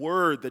commandment is the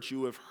word that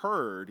you have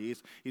heard.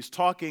 He's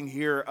talking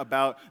here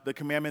about the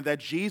commandment that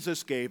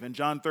Jesus gave in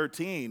John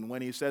 13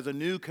 when he says, a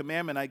new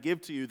commandment I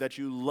give to you, that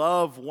you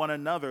love one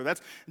another.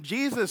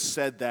 Jesus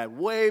said that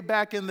way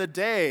back in the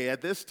day at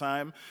this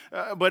time,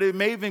 but it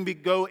may even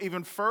go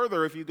even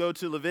further if you go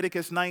to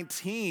Leviticus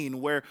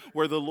 19 where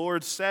the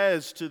Lord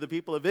says to the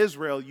people of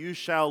Israel, you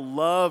shall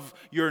love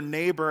your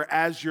neighbor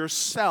as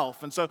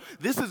yourself. And so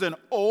this is an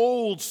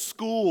old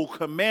school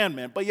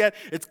commandment, but yet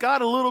it's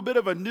got a little bit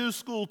of a new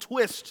school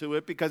twist to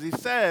it, because he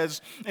says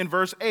in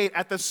verse 8,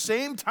 at the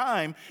same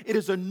time, it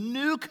is a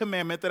new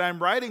commandment that I'm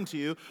writing to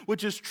you,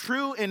 which is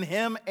true in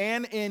him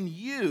and in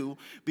you,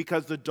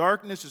 because the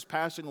darkness is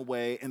passing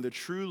away and the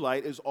true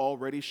light is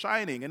already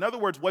shining. In other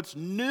words, what's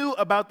new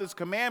about this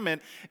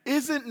commandment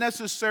isn't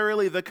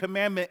necessarily the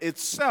commandment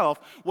itself.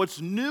 What's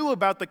new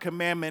about the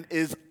commandment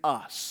is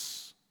us.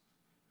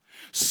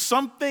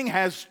 Something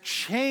has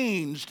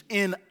changed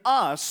in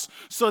us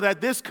so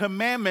that this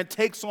commandment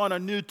takes on a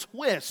new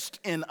twist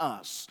in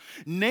us.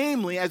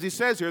 Namely, as he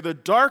says here, the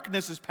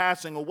darkness is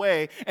passing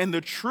away and the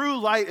true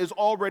light is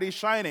already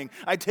shining.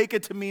 I take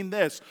it to mean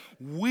this: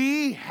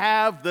 we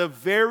have the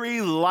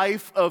very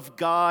life of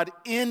God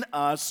in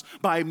us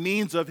by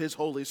means of his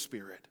Holy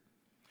Spirit.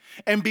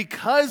 And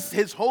because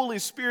his Holy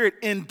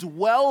Spirit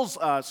indwells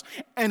us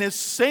and is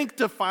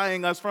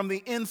sanctifying us from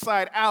the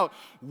inside out,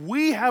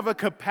 we have a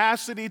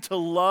capacity to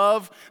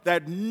love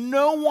that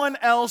no one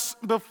else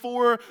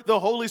before the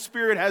Holy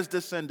Spirit has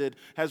descended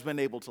has been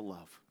able to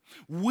love.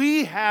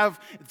 We have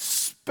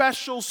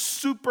special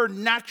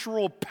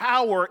supernatural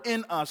power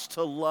in us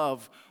to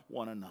love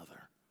one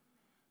another.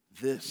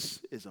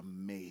 This is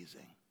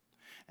amazing.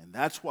 And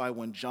that's why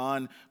when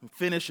John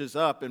finishes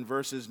up in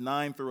verses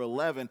 9 through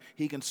 11,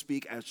 he can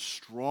speak as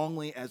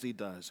strongly as he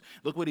does.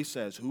 Look what he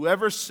says.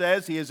 Whoever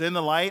says he is in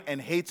the light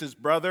and hates his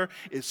brother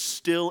is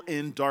still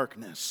in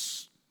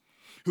darkness.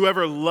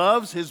 Whoever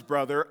loves his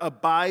brother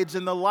abides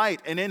in the light,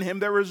 and in him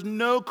there is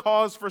no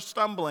cause for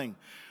stumbling.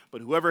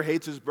 But whoever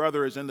hates his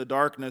brother is in the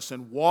darkness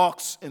and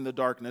walks in the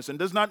darkness and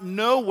does not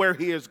know where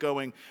he is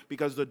going,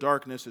 because the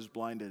darkness has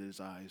blinded his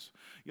eyes.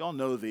 You all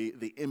know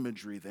the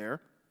imagery there.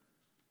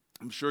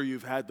 I'm sure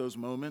you've had those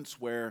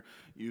moments where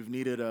you've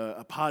needed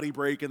a potty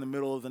break in the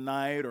middle of the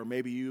night, or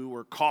maybe you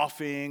were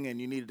coughing and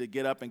you needed to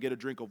get up and get a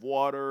drink of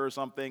water or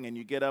something, and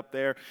you get up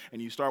there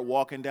and you start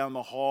walking down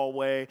the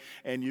hallway,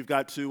 and you've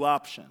got two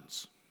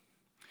options.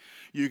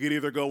 You could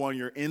either go on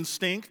your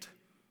instinct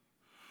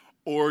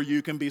or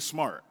you can be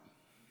smart,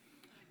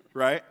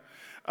 right?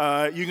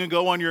 You can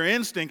go on your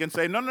instinct and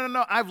say,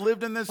 no, I've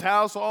lived in this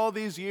house all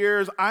these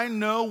years. I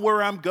know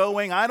where I'm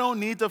going. I don't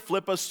need to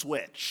flip a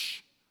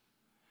switch.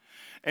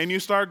 And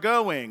you start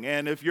going,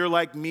 and if you're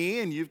like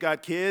me and you've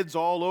got kids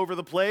all over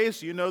the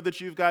place, you know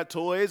that you've got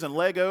toys and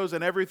Legos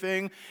and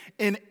everything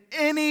in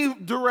any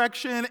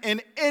direction,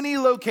 in any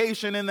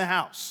location in the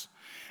house.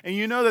 And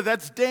you know that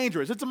that's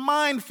dangerous. It's a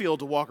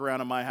minefield to walk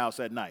around in my house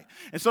at night.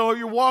 And so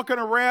you're walking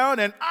around,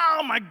 and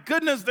oh my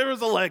goodness, there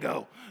was a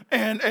Lego.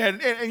 And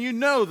you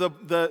know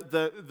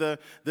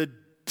the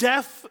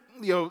death,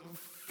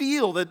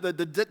 feel,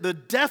 the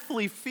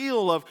deathly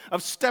feel of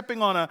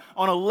stepping on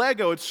a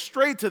Lego. It's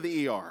straight to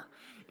the ER.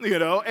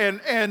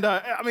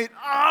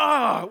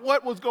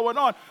 What was going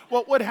on?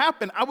 Well, what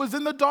happened? I was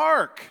in the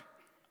dark.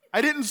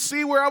 I didn't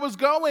see where I was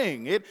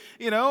going. It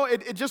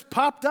just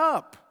popped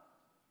up.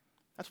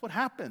 That's what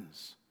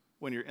happens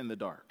when you're in the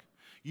dark.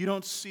 You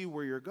don't see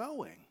where you're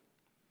going.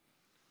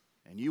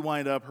 And you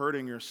wind up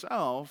hurting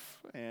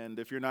yourself, and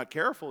if you're not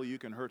careful, you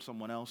can hurt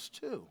someone else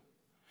too.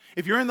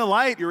 If you're in the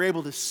light, you're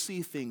able to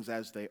see things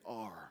as they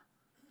are.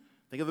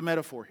 Think of the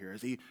metaphor here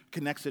as he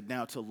connects it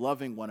now to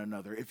loving one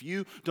another. If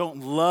you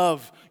don't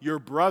love your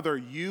brother,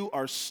 you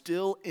are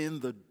still in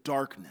the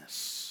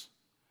darkness.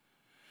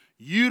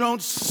 You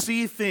don't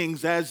see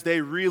things as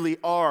they really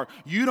are.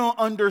 You don't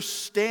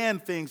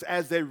understand things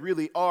as they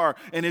really are.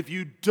 And if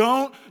you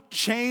don't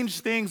change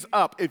things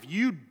up, if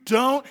you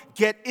don't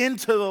get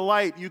into the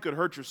light, you could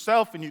hurt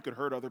yourself and you could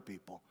hurt other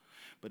people.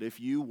 But if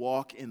you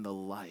walk in the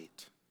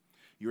light,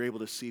 you're able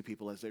to see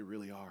people as they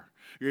really are.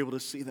 You're able to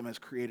see them as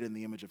created in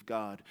the image of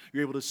God.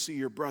 You're able to see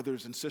your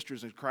brothers and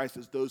sisters in Christ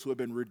as those who have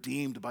been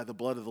redeemed by the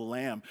blood of the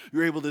Lamb.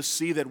 You're able to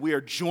see that we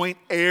are joint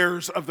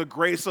heirs of the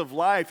grace of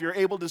life. You're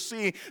able to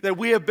see that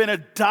we have been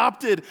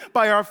adopted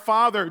by our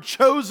Father,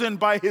 chosen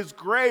by His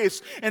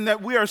grace, and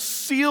that we are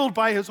sealed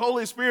by His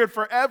Holy Spirit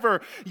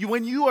forever.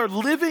 When you are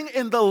living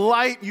in the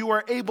light, you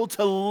are able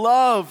to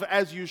love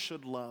as you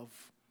should love.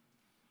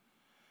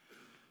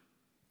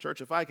 Church,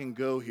 if I can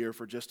go here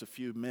for just a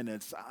few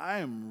minutes, I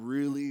am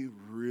really,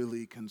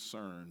 really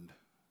concerned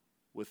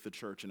with the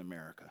church in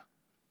America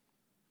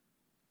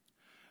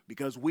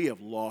because we have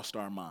lost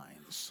our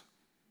minds.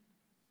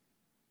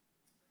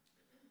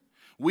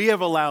 We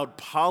have allowed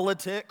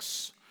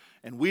politics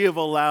and we have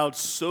allowed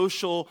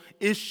social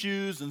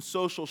issues and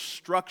social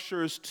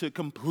structures to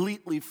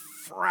completely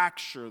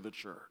fracture the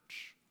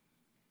church.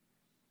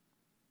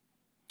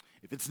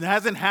 If it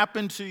hasn't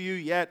happened to you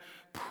yet,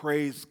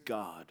 praise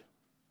God.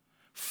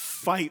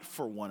 Fight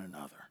for one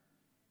another.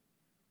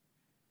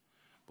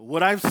 But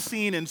what I've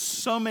seen in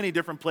so many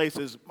different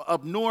places,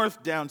 up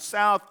north, down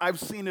south, I've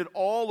seen it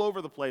all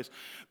over the place.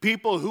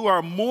 People who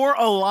are more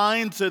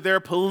aligned to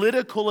their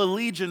political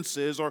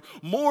allegiances or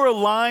more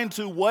aligned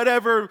to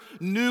whatever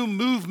new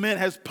movement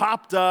has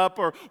popped up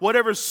or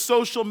whatever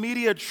social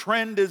media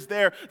trend is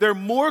there, they're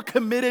more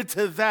committed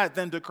to that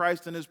than to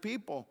Christ and His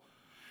people.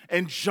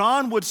 And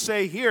John would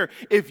say here,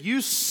 if you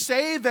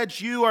say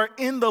that you are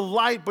in the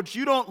light, but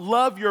you don't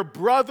love your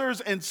brothers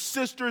and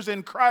sisters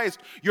in Christ,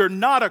 you're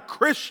not a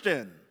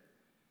Christian.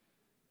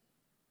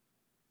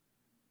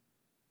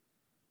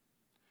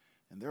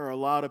 And there are a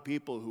lot of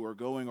people who are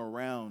going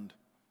around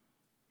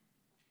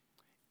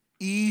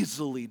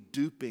easily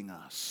duping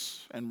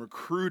us and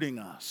recruiting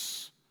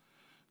us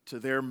to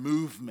their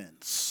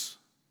movements.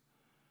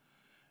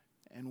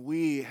 And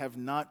we have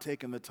not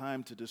taken the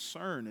time to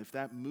discern if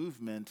that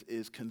movement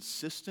is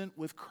consistent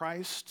with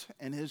Christ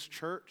and His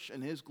church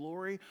and His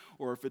glory,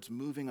 or if it's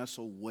moving us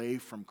away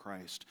from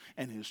Christ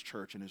and His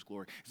church and His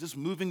glory. Is this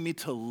moving me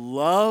to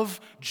love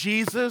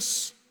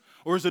Jesus,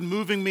 or is it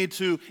moving me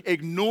to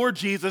ignore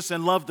Jesus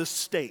and love the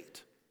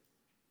state?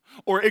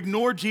 Or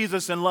ignore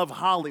Jesus and love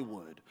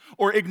Hollywood?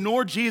 Or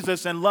ignore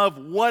Jesus and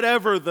love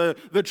whatever the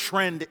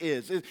trend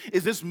is?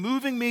 Is this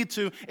moving me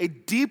to a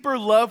deeper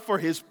love for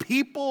His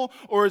people,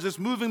 or is this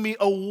moving me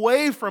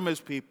away from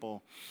His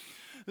people?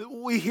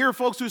 We hear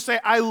folks who say,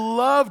 I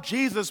love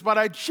Jesus, but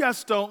I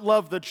just don't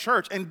love the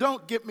church. And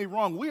don't get me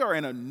wrong, we are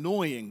an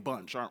annoying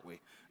bunch, aren't we?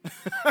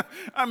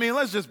 I mean,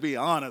 let's just be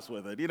honest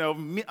with it. You know,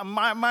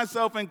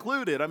 myself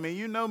included. I mean,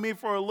 you know me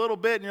for a little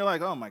bit, and you're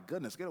like, "Oh my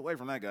goodness, get away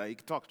from that guy. He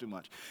talks too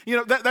much." You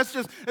know, that's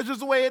just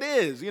the way it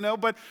is. You know,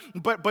 but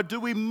do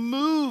we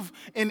move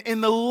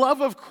in the love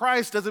of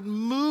Christ? Does it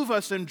move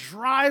us and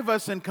drive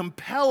us and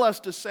compel us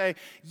to say,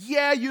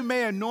 "Yeah, you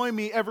may annoy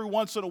me every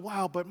once in a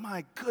while, but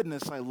my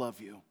goodness, I love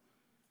you.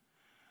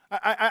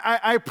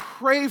 I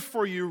pray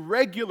for you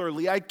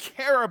regularly. I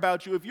care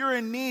about you. If you're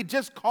in need,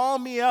 just call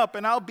me up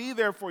and I'll be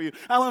there for you.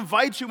 I'll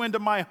invite you into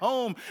my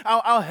home.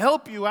 I'll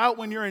help you out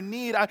when you're in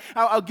need.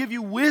 I'll give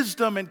you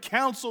wisdom and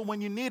counsel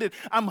when you need it.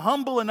 I'm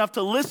humble enough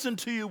to listen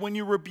to you when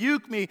you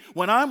rebuke me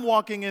when I'm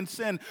walking in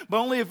sin, but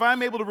only if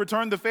I'm able to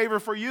return the favor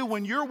for you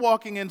when you're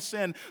walking in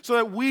sin, so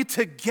that we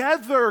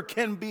together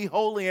can be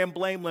holy and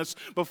blameless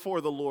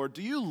before the Lord."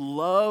 Do you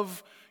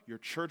love your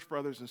church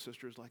brothers and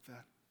sisters like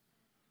that?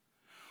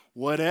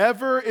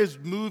 Whatever is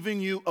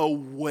moving you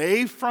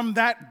away from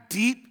that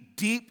deep,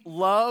 deep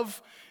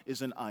love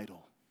is an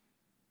idol.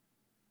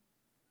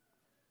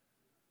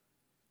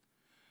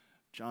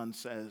 John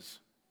says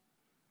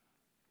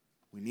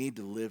we need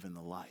to live in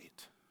the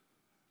light.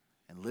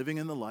 And living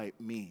in the light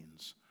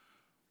means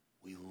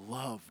we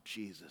love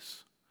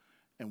Jesus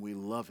and we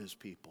love His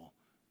people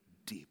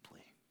deeply.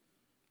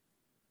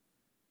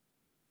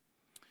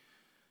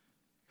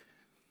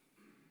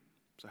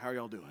 So how are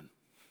y'all doing?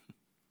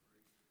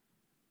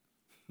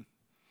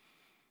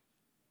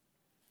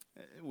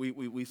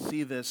 We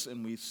see this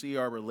and we see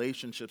our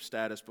relationship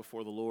status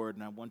before the Lord,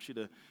 and I want you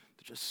to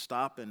just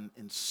stop and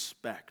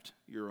inspect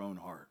your own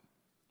heart.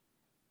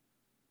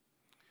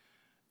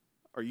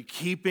 Are you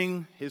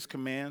keeping His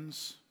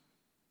commands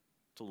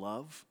to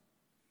love?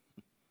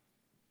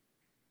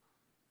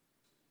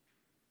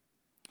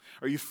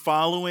 Are you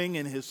following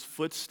in His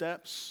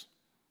footsteps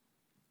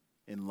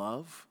in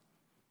love?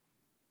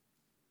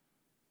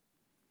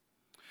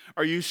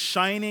 Are you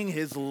shining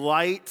His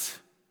light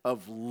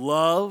of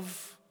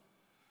love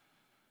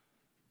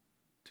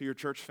to your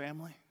church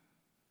family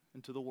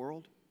and to the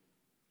world?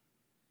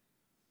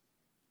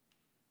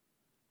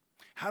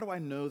 How do I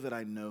know that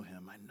I know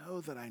Him? I know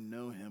that I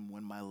know Him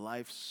when my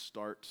life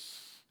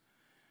starts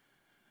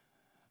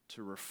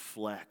to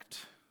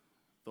reflect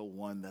the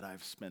one that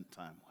I've spent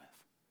time with.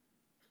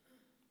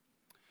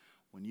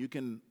 When you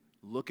can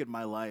look at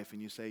my life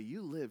and you say,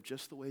 you live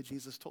just the way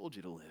Jesus told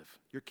you to live.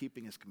 You're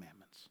keeping his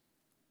commandments.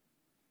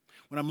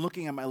 When I'm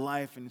looking at my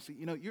life and you see,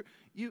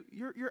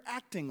 you're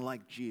acting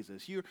like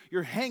Jesus.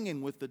 You're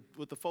hanging with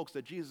the folks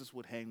that Jesus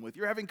would hang with.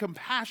 You're having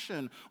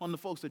compassion on the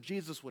folks that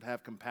Jesus would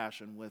have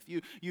compassion with.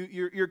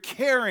 You're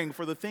caring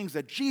for the things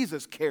that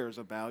Jesus cares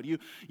about.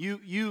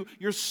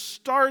 I'm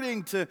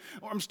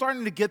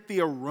starting to get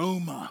the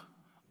aroma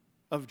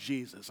of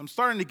Jesus. I'm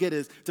starting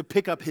to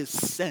pick up his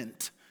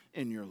scent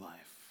in your life.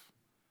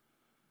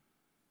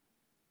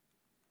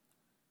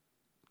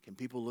 Can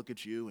people look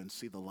at you and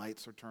see the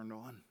lights are turned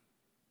on?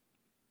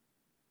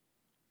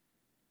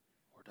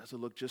 Or does it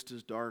look just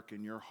as dark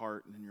in your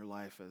heart and in your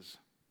life as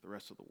the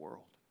rest of the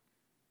world?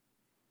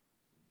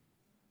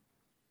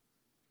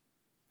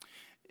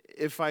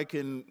 If I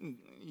can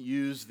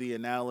use the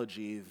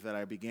analogy that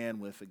I began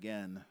with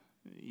again,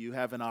 you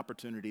have an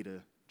opportunity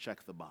to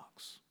check the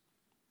box.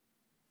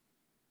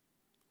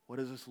 What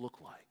does this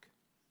look like?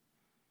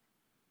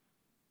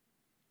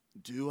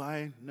 Do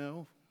I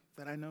know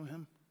that I know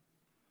him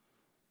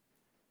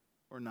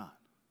or not?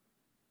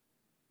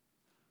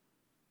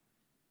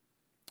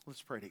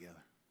 Let's pray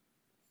together.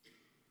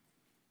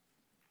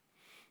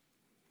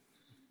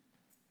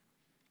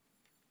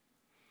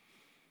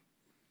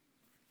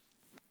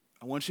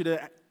 I want you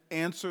to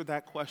answer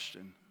that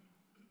question.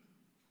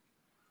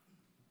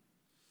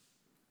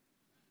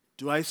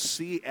 Do I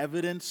see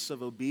evidence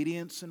of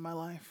obedience in my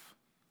life?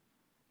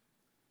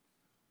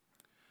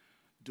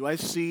 Do I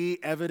see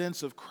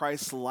evidence of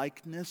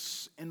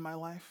Christ-likeness in my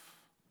life?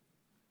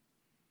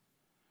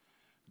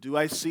 Do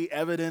I see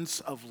evidence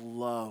of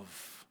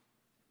love,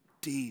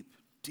 deep,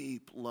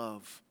 deep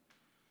love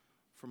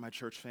for my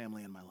church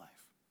family in my life?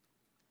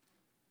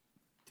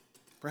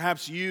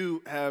 Perhaps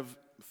you have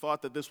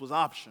thought that this was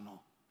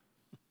optional,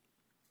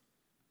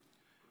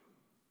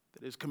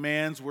 that his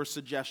commands were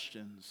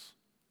suggestions,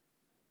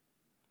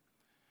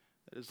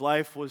 that his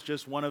life was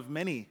just one of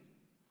many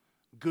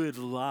good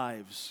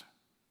lives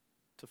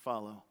to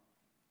follow,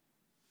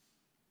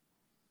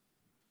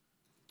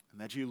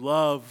 and that you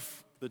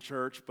love the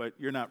church, but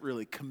you're not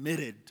really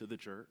committed to the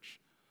church.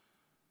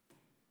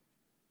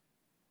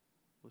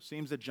 Well, it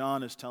seems that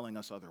John is telling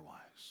us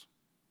otherwise.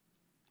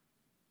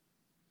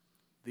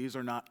 These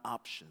are not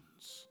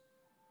options.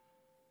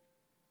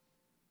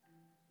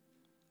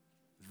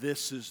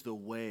 This is the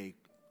way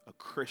a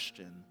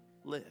Christian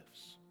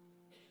lives.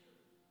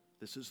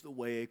 This is the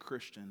way a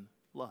Christian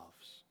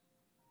loves.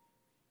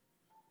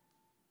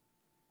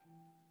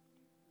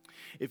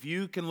 If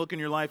you can look in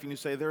your life and you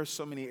say, there are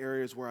so many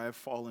areas where I have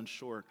fallen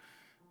short,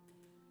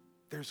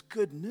 there's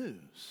good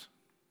news.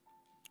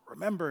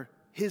 Remember,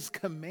 his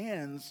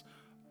commands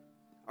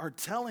are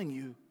telling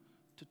you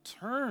to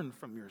turn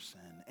from your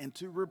sin and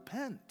to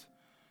repent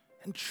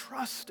and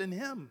trust in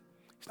him.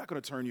 He's not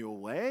going to turn you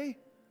away.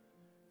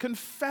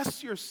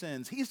 Confess your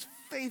sins. He's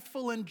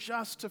faithful and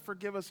just to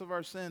forgive us of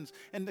our sins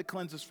and to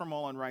cleanse us from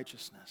all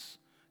unrighteousness.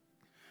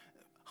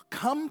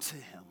 Come to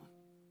him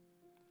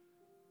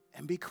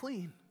and be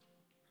clean.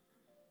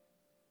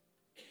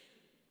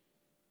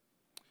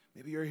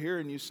 Maybe you're here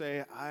and you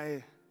say,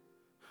 I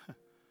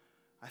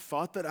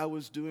thought that I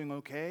was doing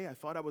okay. I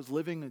thought I was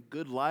living a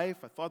good life.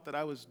 I thought that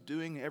I was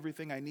doing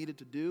everything I needed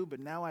to do. But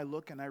now I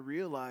look and I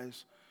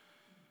realize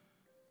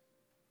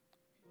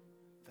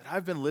that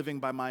I've been living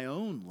by my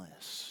own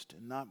list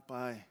and not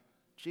by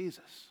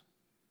Jesus.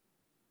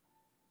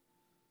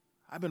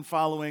 I've been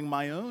following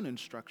my own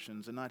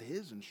instructions and not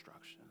his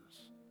instructions.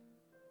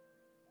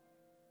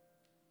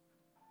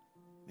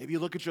 Maybe you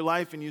look at your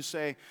life and you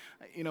say,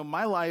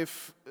 my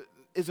life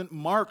isn't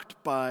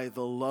marked by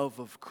the love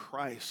of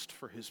Christ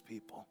for his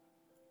people.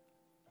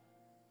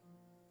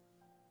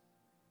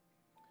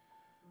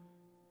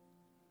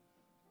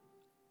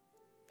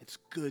 It's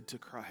good to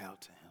cry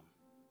out to him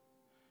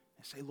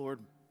and say, Lord,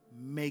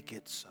 make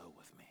it so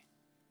with me.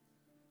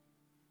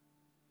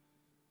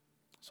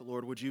 So,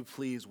 Lord, would you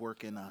please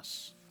work in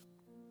us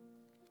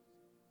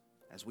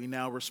as we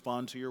now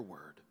respond to your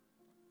word.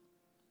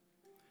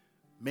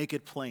 Make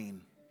it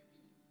plain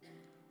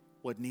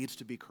what needs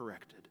to be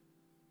corrected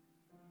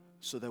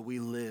so that we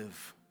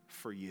live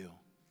for you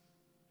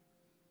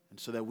and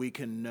so that we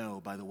can know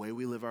by the way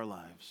we live our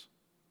lives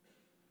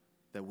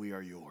that we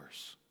are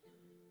yours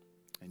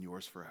and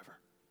yours forever.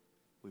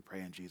 We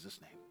pray in Jesus'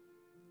 name.